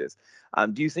stages.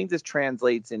 Do you think this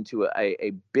translates into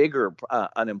a bigger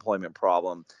unemployment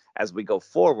problem as we go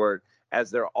forward?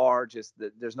 as there are just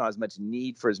there's not as much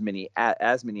need for as many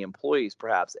employees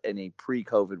perhaps in a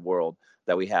pre-COVID world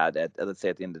that we had at, let's say,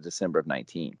 at the end of December of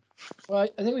 19. Well,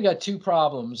 I think we got two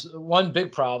problems. One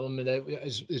big problem, and that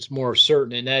is more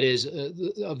certain, and that is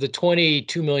of the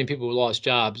 22 million people who lost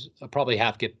jobs, probably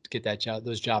half get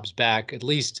those jobs back, at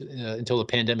least until the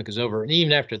pandemic is over. And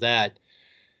even after that,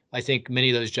 I think many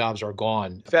of those jobs are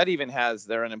gone. Fed even has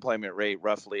their unemployment rate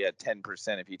roughly at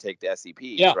 10% if you take the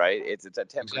SEPs, Yeah, right? It's at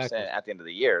 10% exactly. at the end of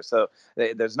the year. So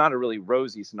there's not a really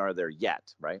rosy scenario there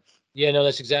yet, right? Yeah, no,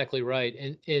 that's exactly right.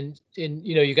 And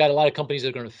you got a lot of companies that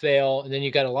are going to fail, and then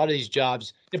you got a lot of these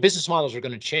jobs. The business models are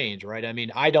going to change, right? I mean,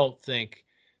 I don't think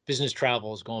business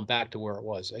travel is going back to where it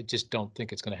was. I just don't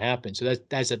think it's going to happen. So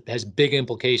has big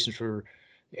implications for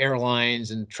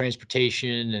airlines and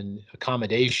transportation and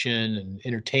accommodation and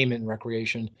entertainment and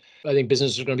recreation. I think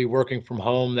businesses are going to be working from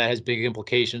home. That has big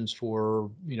implications for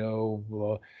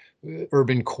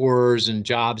urban cores and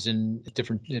jobs in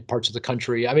different parts of the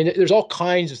country. I mean, there's all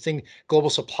kinds of things. Global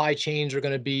supply chains are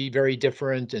going to be very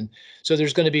different, and so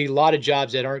there's going to be a lot of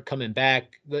jobs that aren't coming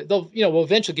back. We'll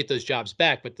eventually get those jobs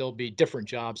back, but there'll be different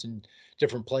jobs in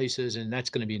different places, and that's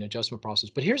going to be an adjustment process.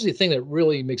 But here's the thing that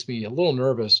really makes me a little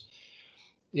nervous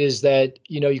is that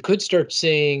you could start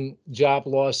seeing job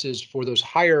losses for those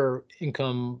higher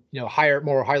income,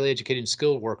 more highly educated and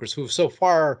skilled workers who've so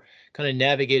far kind of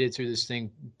navigated through this thing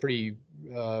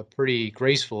pretty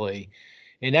gracefully.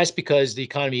 And that's because the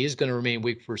economy is going to remain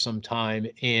weak for some time,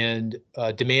 and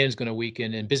demand is going to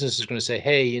weaken, and business is going to say,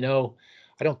 hey,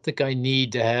 I don't think I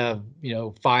need to have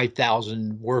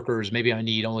 5,000 workers. Maybe I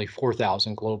need only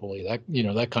 4,000 globally.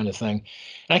 That kind of thing.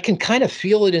 And I can kind of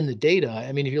feel it in the data.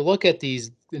 I mean, if you look at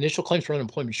these initial claims for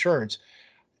unemployment insurance,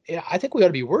 I think we ought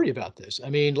to be worried about this. I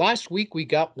mean, last week we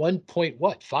got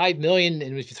 1.5 million,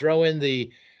 and if you throw in the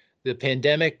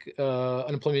pandemic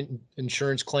unemployment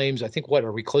insurance claims, I think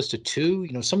are we close to 2?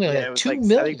 Something like that. It was 2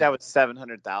 million. I think that was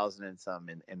 700,000 and some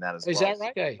in that as well. Is that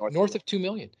right? Okay. North of 2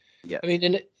 million. Yeah. I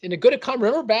mean, in a good economy,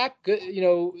 remember back,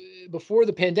 before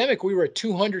the pandemic, we were at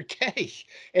 200K,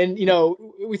 and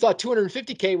we thought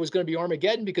 250K was going to be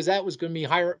Armageddon because that was going to be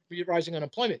higher rising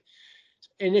unemployment.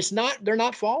 And it's not. They're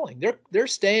not falling. They're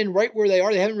staying right where they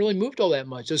are. They haven't really moved all that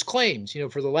much. Those claims,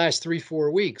 for the last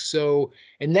 3-4 weeks. So,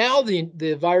 and now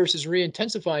the virus is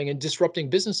re-intensifying and disrupting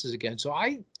businesses again. So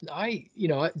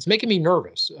it's making me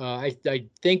nervous. I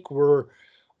think we're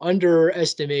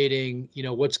underestimating,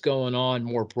 what's going on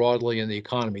more broadly in the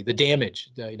economy, the damage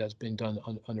that's been done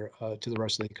to the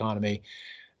rest of the economy.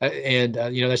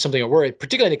 That's something I worry,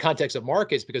 particularly in the context of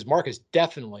markets, because markets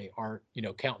definitely aren't,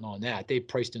 counting on that. They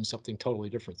priced in something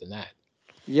totally different than that.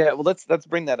 Yeah, well, let's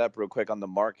bring that up real quick on the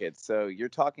market. So you're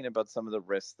talking about some of the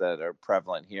risks that are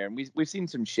prevalent here, and we've seen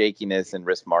some shakiness in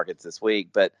risk markets this week,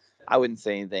 but I wouldn't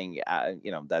say anything,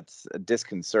 that's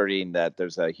disconcerting that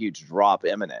there's a huge drop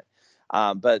imminent.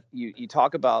 But you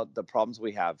talk about the problems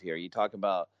we have here. You talk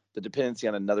about the dependency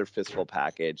on another fiscal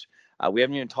package. We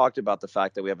haven't even talked about the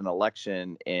fact that we have an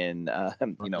election in about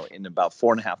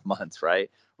 4.5 months, right?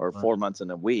 Or 4 months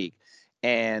and a week.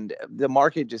 And the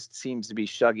market just seems to be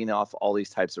shrugging off all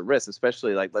these types of risks,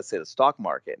 especially like, let's say, the stock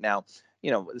market. Now,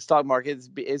 the stock market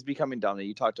is becoming dominant.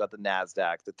 You talked about the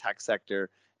NASDAQ. The tech sector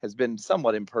has been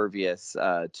somewhat impervious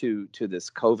to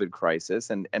this COVID crisis,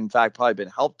 and in fact probably been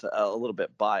helped a little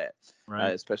bit by it,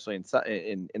 right. Especially in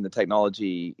the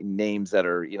technology names that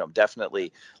are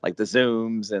definitely like the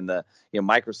Zooms and the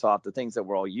Microsoft, the things that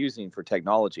we're all using for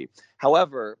technology.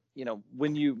 However,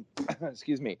 when you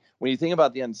when you think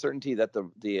about the uncertainty that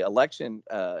the election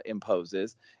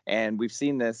imposes, and we've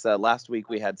seen this last week,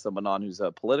 we had someone on who's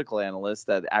a political analyst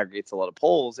that aggregates a lot of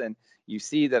polls, and you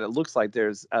see that it looks like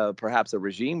there's perhaps a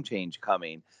regime change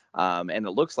coming, and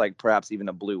it looks like perhaps even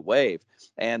a blue wave.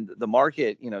 And the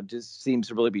market, just seems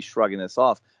to really be shrugging this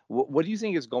off. What do you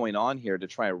think is going on here to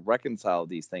try and reconcile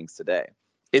these things today?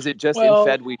 Is it just in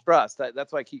Fed we trust?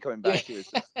 That's why I keep coming back to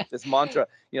is this mantra.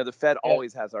 The Fed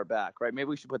always has our back, right? Maybe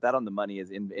we should put that on the money,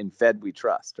 as in Fed we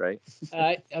trust, right?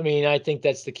 I think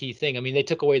that's the key thing. I mean, they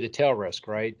took away the tail risk,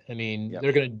 right? I mean,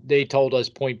 Yep. they told us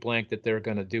point blank that they're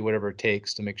going to do whatever it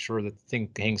takes to make sure that the thing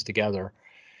hangs together.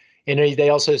 And they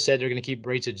also said they're going to keep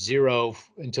rates at 0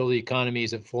 until the economy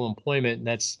is at full employment, and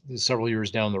that's several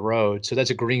years down the road. So that's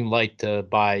a green light to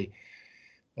buy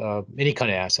any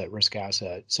kind of risk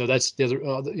asset. So that's the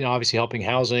other, obviously helping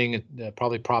housing,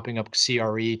 probably propping up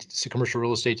CRE, commercial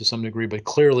real estate to some degree, but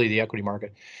clearly the equity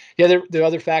market. The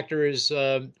other factor is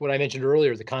what I mentioned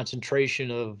earlier, the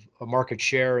concentration of a market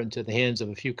share into the hands of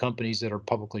a few companies that are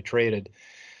publicly traded.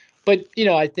 But,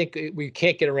 I think we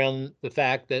can't get around the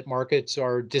fact that markets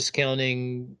are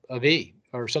discounting a V.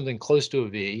 or something close to a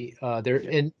V.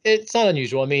 And it's not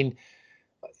unusual. I mean,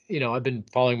 I've been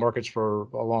following markets for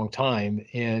a long time,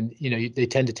 and they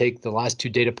tend to take the last two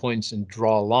data points and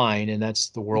draw a line, and that's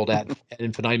the world at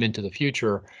infinitum into the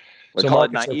future. We call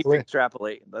it naive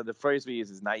extrapolate. The phrase we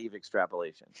use is naive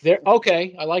extrapolation.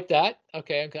 Okay, I like that.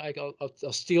 Okay,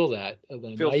 I'll steal that.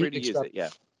 Feel free to use it. Yeah.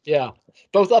 Yeah,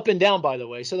 both up and down, by the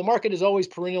way. So the market is always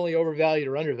perennially overvalued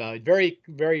or undervalued. Very,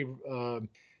 very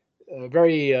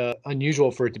unusual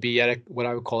for it to be at what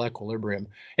I would call equilibrium.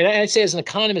 And I'd say, as an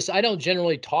economist, I don't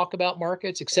generally talk about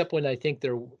markets except when I think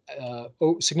they're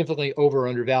significantly over or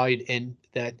undervalued, and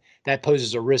that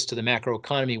poses a risk to the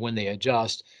macroeconomy when they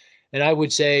adjust. And I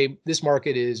would say this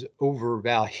market is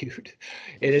overvalued,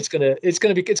 and it's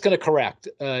gonna correct.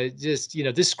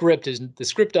 This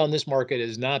script on this market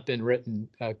has not been written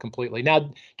completely. Now,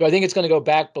 do I think it's going to go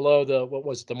back below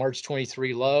the March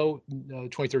 23 low,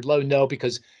 23rd low? No,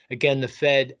 because again, the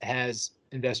Fed has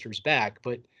investors back,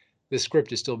 but the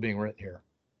script is still being written here.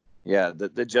 Yeah,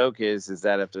 the joke is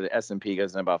that if the S&P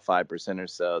goes in about 5% or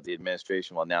so, the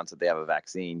administration will announce that they have a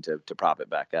vaccine to prop it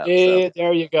back up. Yeah, so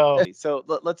there you go. So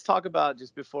let's talk about,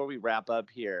 just before we wrap up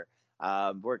here,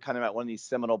 we're kind of at one of these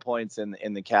seminal points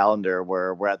in the calendar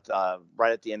where we're at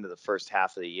right at the end of the first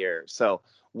half of the year. So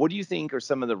what do you think are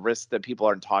some of the risks that people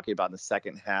aren't talking about in the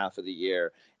second half of the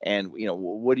year? And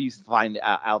what do you find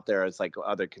out there as like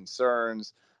other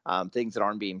concerns, things that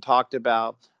aren't being talked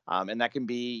about? And that can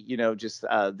be, just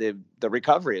the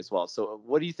recovery as well. So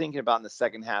what are you thinking about in the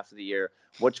second half of the year?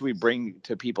 What should we bring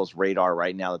to people's radar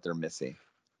right now that they're missing?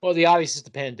 Well, the obvious is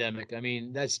the pandemic. I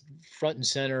mean, that's front and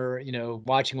center.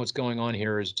 Watching what's going on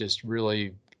here is just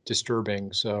really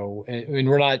disturbing. So, I mean,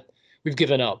 we've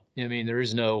given up. I mean, there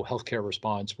is no healthcare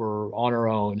response. We're on our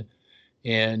own.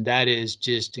 And that is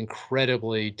just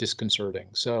incredibly disconcerting.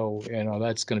 So,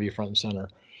 that's going to be front and center.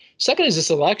 Second is this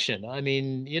election. I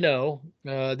mean,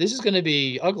 this is going to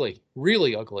be ugly,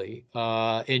 really ugly.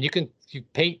 And you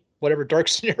paint whatever dark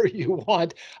scenario you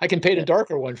want. I can paint a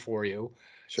darker one for you.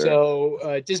 Sure.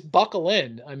 So just buckle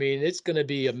in. I mean, it's going to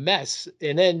be a mess.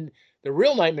 And then the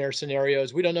real nightmare scenario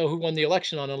is we don't know who won the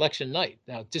election on election night.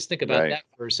 Now, just think about that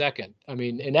for a second. I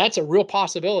mean, and that's a real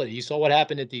possibility. You saw what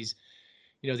happened at these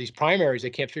primaries. They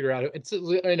can't figure out. It's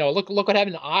look what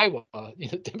happened in Iowa.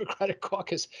 Democratic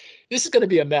caucus. This is going to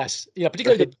be a mess.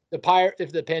 Particularly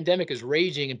if the pandemic is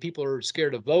raging and people are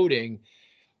scared of voting,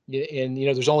 and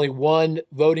there's only one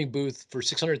voting booth for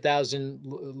 600,000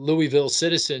 Louisville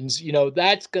citizens.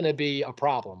 That's going to be a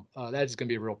problem. That is going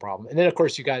to be a real problem. And then of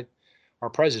course you got our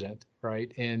president,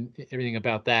 right? And everything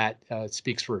about that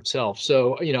speaks for itself.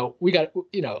 So we got.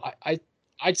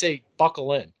 I'd say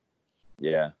buckle in.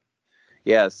 Yeah.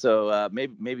 Yeah, so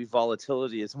maybe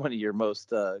volatility is one of your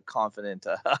most confident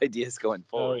ideas going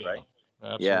forward, right?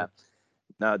 Absolutely. Yeah,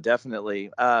 no, definitely.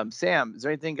 Sam, is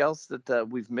there anything else that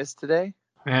we've missed today?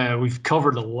 We've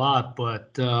covered a lot,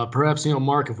 but perhaps,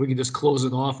 Mark, if we could just close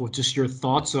it off with just your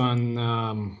thoughts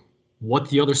on what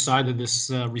the other side of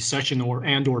this recession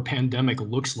or pandemic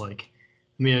looks like.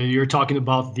 I mean, you're talking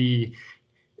about this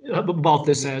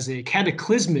as a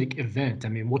cataclysmic event. I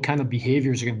mean, what kind of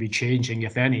behaviors are going to be changing,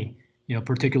 if any?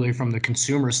 Particularly from the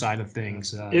consumer side of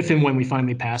things, if and when we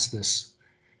finally pass this.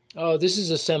 Oh, this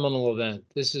is a seminal event.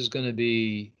 This is going to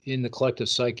be in the collective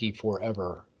psyche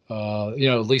forever, at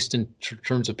least in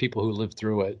terms of people who lived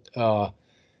through it.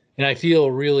 And I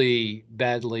feel really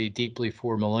badly, deeply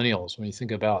for millennials when you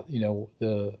think about,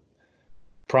 the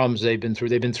problems they've been through.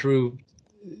 They've been through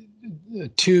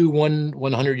two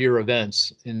 100-year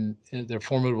events in their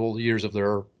formidable years of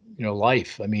their,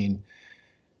 life. I mean,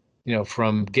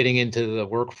 from getting into the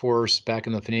workforce back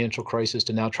in the financial crisis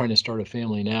to now trying to start a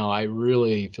family now, I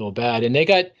really feel bad. And they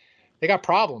got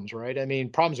problems, right? I mean,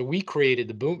 problems that we created,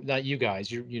 the boom, not you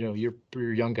guys,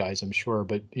 you're young guys, I'm sure,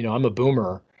 but, I'm a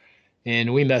boomer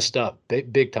and we messed up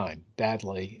big time,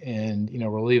 badly. And,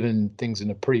 we're leaving things in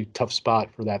a pretty tough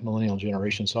spot for that millennial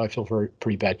generation. So I feel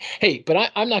pretty bad. Hey,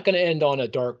 but I'm not going to end on a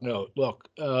dark note. Look,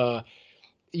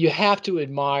 you have to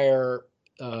admire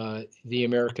the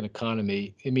American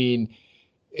economy. I mean,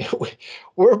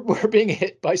 we're being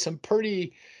hit by some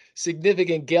pretty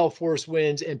significant gale force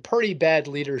winds and pretty bad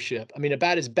leadership. I mean,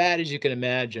 about as bad as you can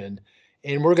imagine.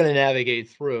 And we're going to navigate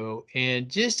through. And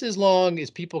just as long as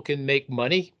people can make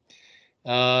money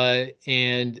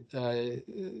and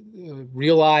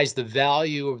realize the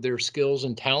value of their skills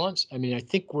and talents, I mean, I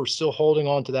think we're still holding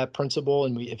on to that principle.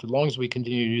 And as long as we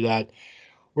continue to do that,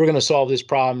 we're going to solve this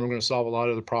problem. We're going to solve a lot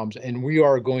of the problems, and we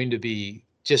are going to be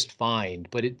just fine.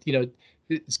 But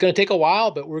it's going to take a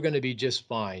while, but we're going to be just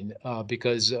fine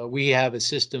because we have a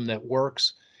system that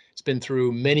works. it's been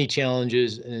through many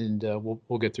challenges, and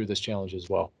we'll get through this challenge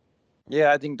as well.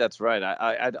 Yeah, I think that's right.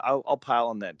 I'll pile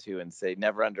on that too and say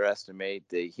never underestimate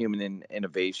the human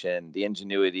innovation, the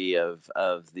ingenuity of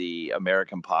the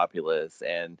American populace,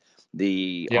 and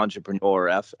the Yep.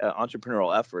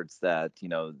 entrepreneurial efforts that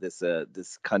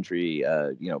this country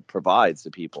provides to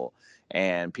people.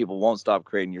 And people won't stop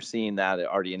creating. You're seeing that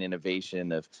already in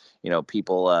innovation of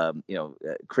people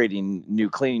creating new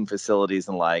cleaning facilities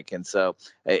and like. And so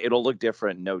it'll look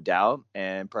different, no doubt,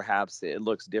 and perhaps it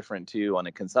looks different too on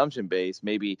a consumption base.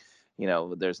 Maybe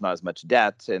there's not as much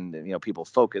debt, and people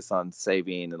focus on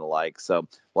saving and the like. So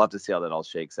we'll have to see how that all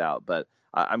shakes out. But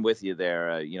I'm with you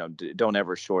there. Don't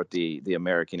ever short the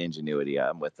American ingenuity.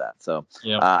 I'm with that. So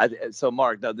so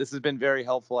Mark, no, this has been very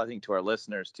helpful, I think, to our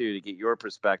listeners too, to get your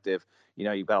perspective.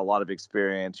 You've got a lot of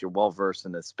experience. You're well versed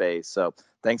in this space. So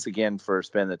thanks again for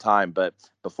spending the time. But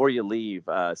before you leave,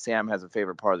 Sam has a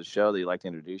favorite part of the show that you'd like to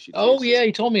introduce you to. Oh, yeah,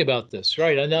 he told me about this.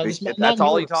 Right. I know that's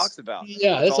all he talks about.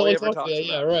 Yeah, that's all he ever ever talks talks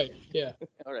about. about. Yeah, right. Yeah.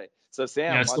 All right. So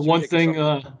Sam, yeah, it's the one thing.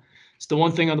 It's the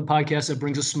one thing on the podcast that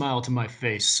brings a smile to my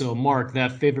face. So Mark,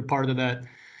 that favorite part of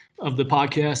the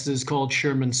podcast is called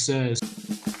Sherman Says.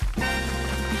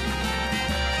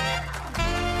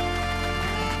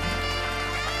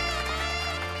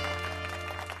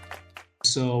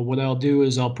 So what I'll do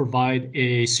is I'll provide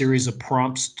a series of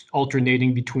prompts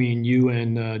alternating between you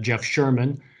and Jeff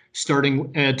Sherman,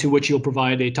 starting to which you'll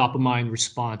provide a top-of-mind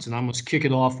response. And I'm going to kick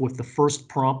it off with the first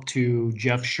prompt to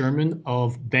Jeff Sherman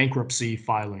of bankruptcy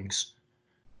filings.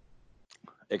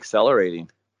 Accelerating.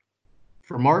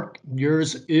 For Mark,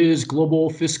 yours is global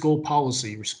fiscal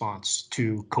policy response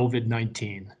to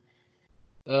COVID-19.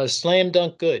 Slam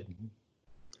dunk good.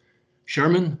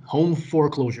 Sherman, home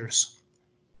foreclosures.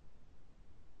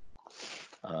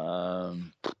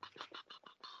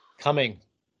 Coming.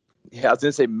 Yeah, I was going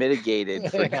to say mitigated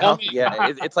for now.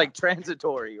 Yeah, it's like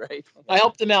transitory, right? I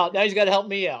helped him out. Now he's got to help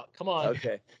me out. Come on.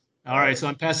 Okay. All right, so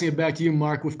I'm passing it back to you,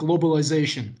 Mark, with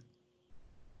globalization.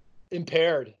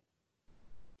 Impaired.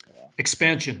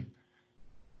 Expansion.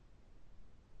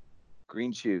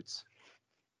 Green shoots.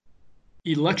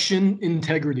 Election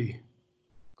integrity.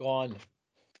 Gone.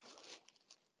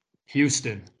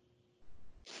 Houston.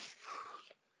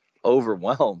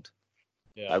 Overwhelmed.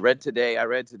 Yeah. I read today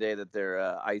that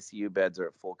their ICU beds are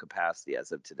at full capacity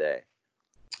as of today.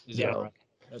 Is that right?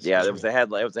 There was a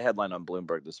headline. It was a headline on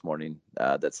Bloomberg this morning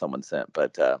that someone sent,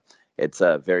 but it's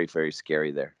very, very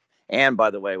scary there. And by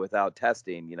the way, without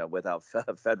testing, without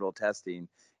federal testing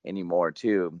anymore,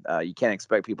 too, you can't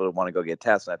expect people to want to go get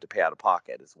tested and have to pay out of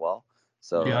pocket as well.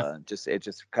 So it's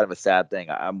just kind of a sad thing.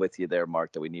 I'm with you there,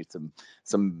 Mark, that we need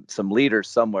some leaders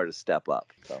somewhere to step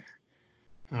up. So.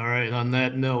 All right. On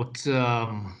that note,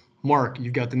 Mark,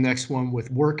 you've got the next one with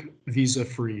work visa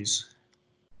freeze.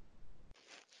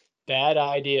 Bad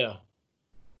idea.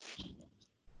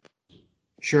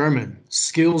 Sherman,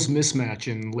 skills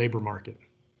mismatch in labor market.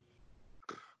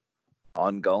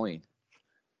 Ongoing.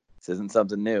 This isn't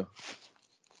something new.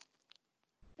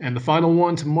 And the final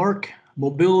one to Mark,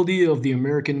 mobility of the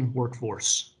American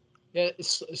workforce. Yeah,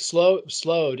 it's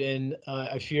slowed, and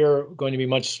I fear going to be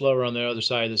much slower on the other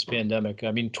side of this pandemic.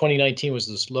 I mean, 2019 was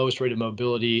the slowest rate of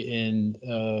mobility in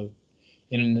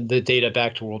the data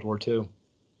back to World War II.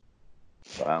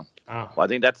 Wow. Well, I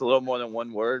think that's a little more than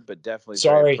one word, but definitely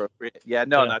Sorry. very appropriate. Yeah,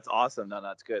 no, that's awesome. No,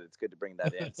 that's good. It's good to bring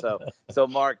that in. So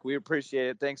Mark, we appreciate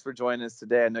it. Thanks for joining us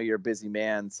today. I know you're a busy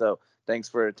man, so thanks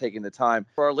for taking the time.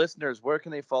 For our listeners, where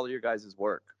can they follow your guys'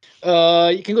 work?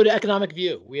 You can go to Economic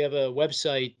View. We have a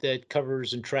website that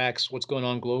covers and tracks what's going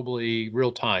on globally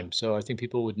real time. So I think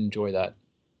people would enjoy that.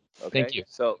 Okay. Thank you.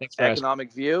 So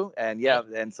Economic View, and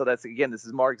and so that's, again, this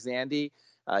is Mark Zandi.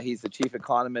 He's the chief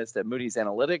economist at Moody's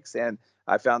Analytics, and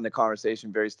I found the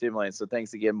conversation very stimulating. So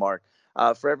thanks again, Mark.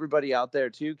 For everybody out there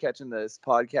too, catching this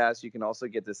podcast, you can also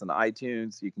get this on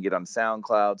iTunes. You can get on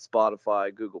SoundCloud,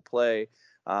 Spotify, Google Play,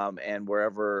 and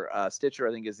wherever. Stitcher,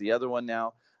 I think, is the other one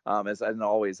now. And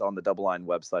always on the DoubleLine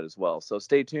website as well. So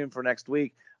stay tuned for next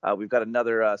week. We've got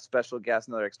another special guest,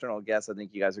 another external guest I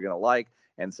think you guys are going to like.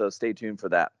 And so stay tuned for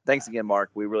that. Thanks again,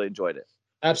 Mark. We really enjoyed it.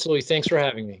 Absolutely. Thanks for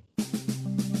having me.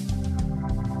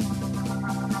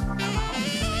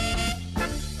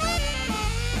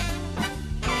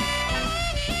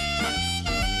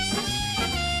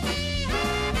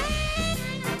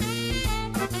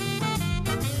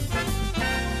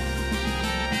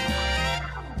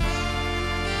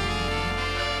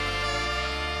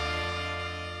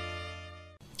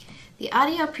 The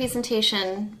audio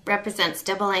presentation represents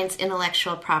DoubleLine's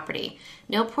intellectual property.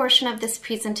 No portion of this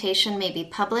presentation may be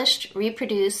published,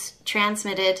 reproduced,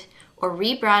 transmitted, or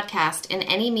rebroadcast in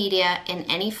any media in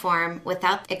any form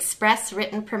without express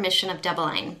written permission of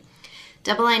DoubleLine.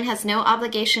 DoubleLine has no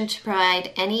obligation to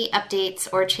provide any updates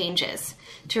or changes.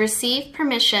 To receive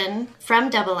permission from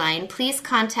DoubleLine, please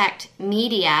contact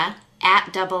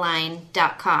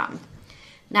media@doubleline.com.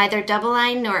 Neither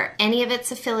DoubleLine nor any of its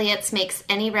affiliates makes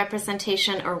any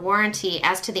representation or warranty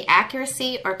as to the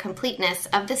accuracy or completeness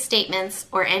of the statements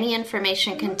or any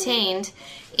information contained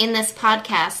in this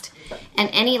podcast and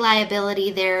any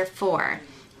liability therefor,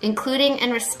 including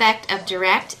in respect of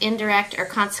direct, indirect, or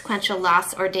consequential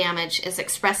loss or damage, is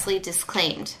expressly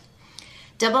disclaimed.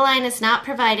 DoubleLine is not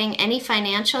providing any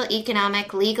financial,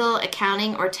 economic, legal,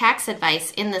 accounting, or tax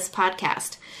advice in this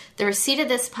podcast. The receipt of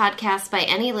this podcast by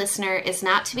any listener is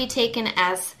not to be taken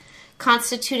as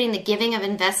constituting the giving of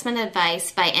investment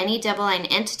advice by any DoubleLine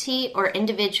entity or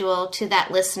individual to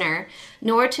that listener,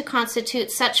 nor to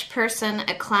constitute such person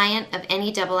a client of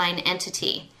any DoubleLine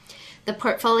entity. The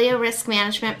portfolio risk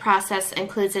management process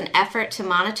includes an effort to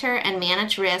monitor and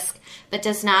manage risk, but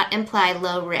does not imply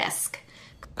low risk.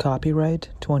 Copyright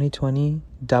 2020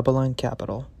 DoubleLine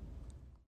Capital.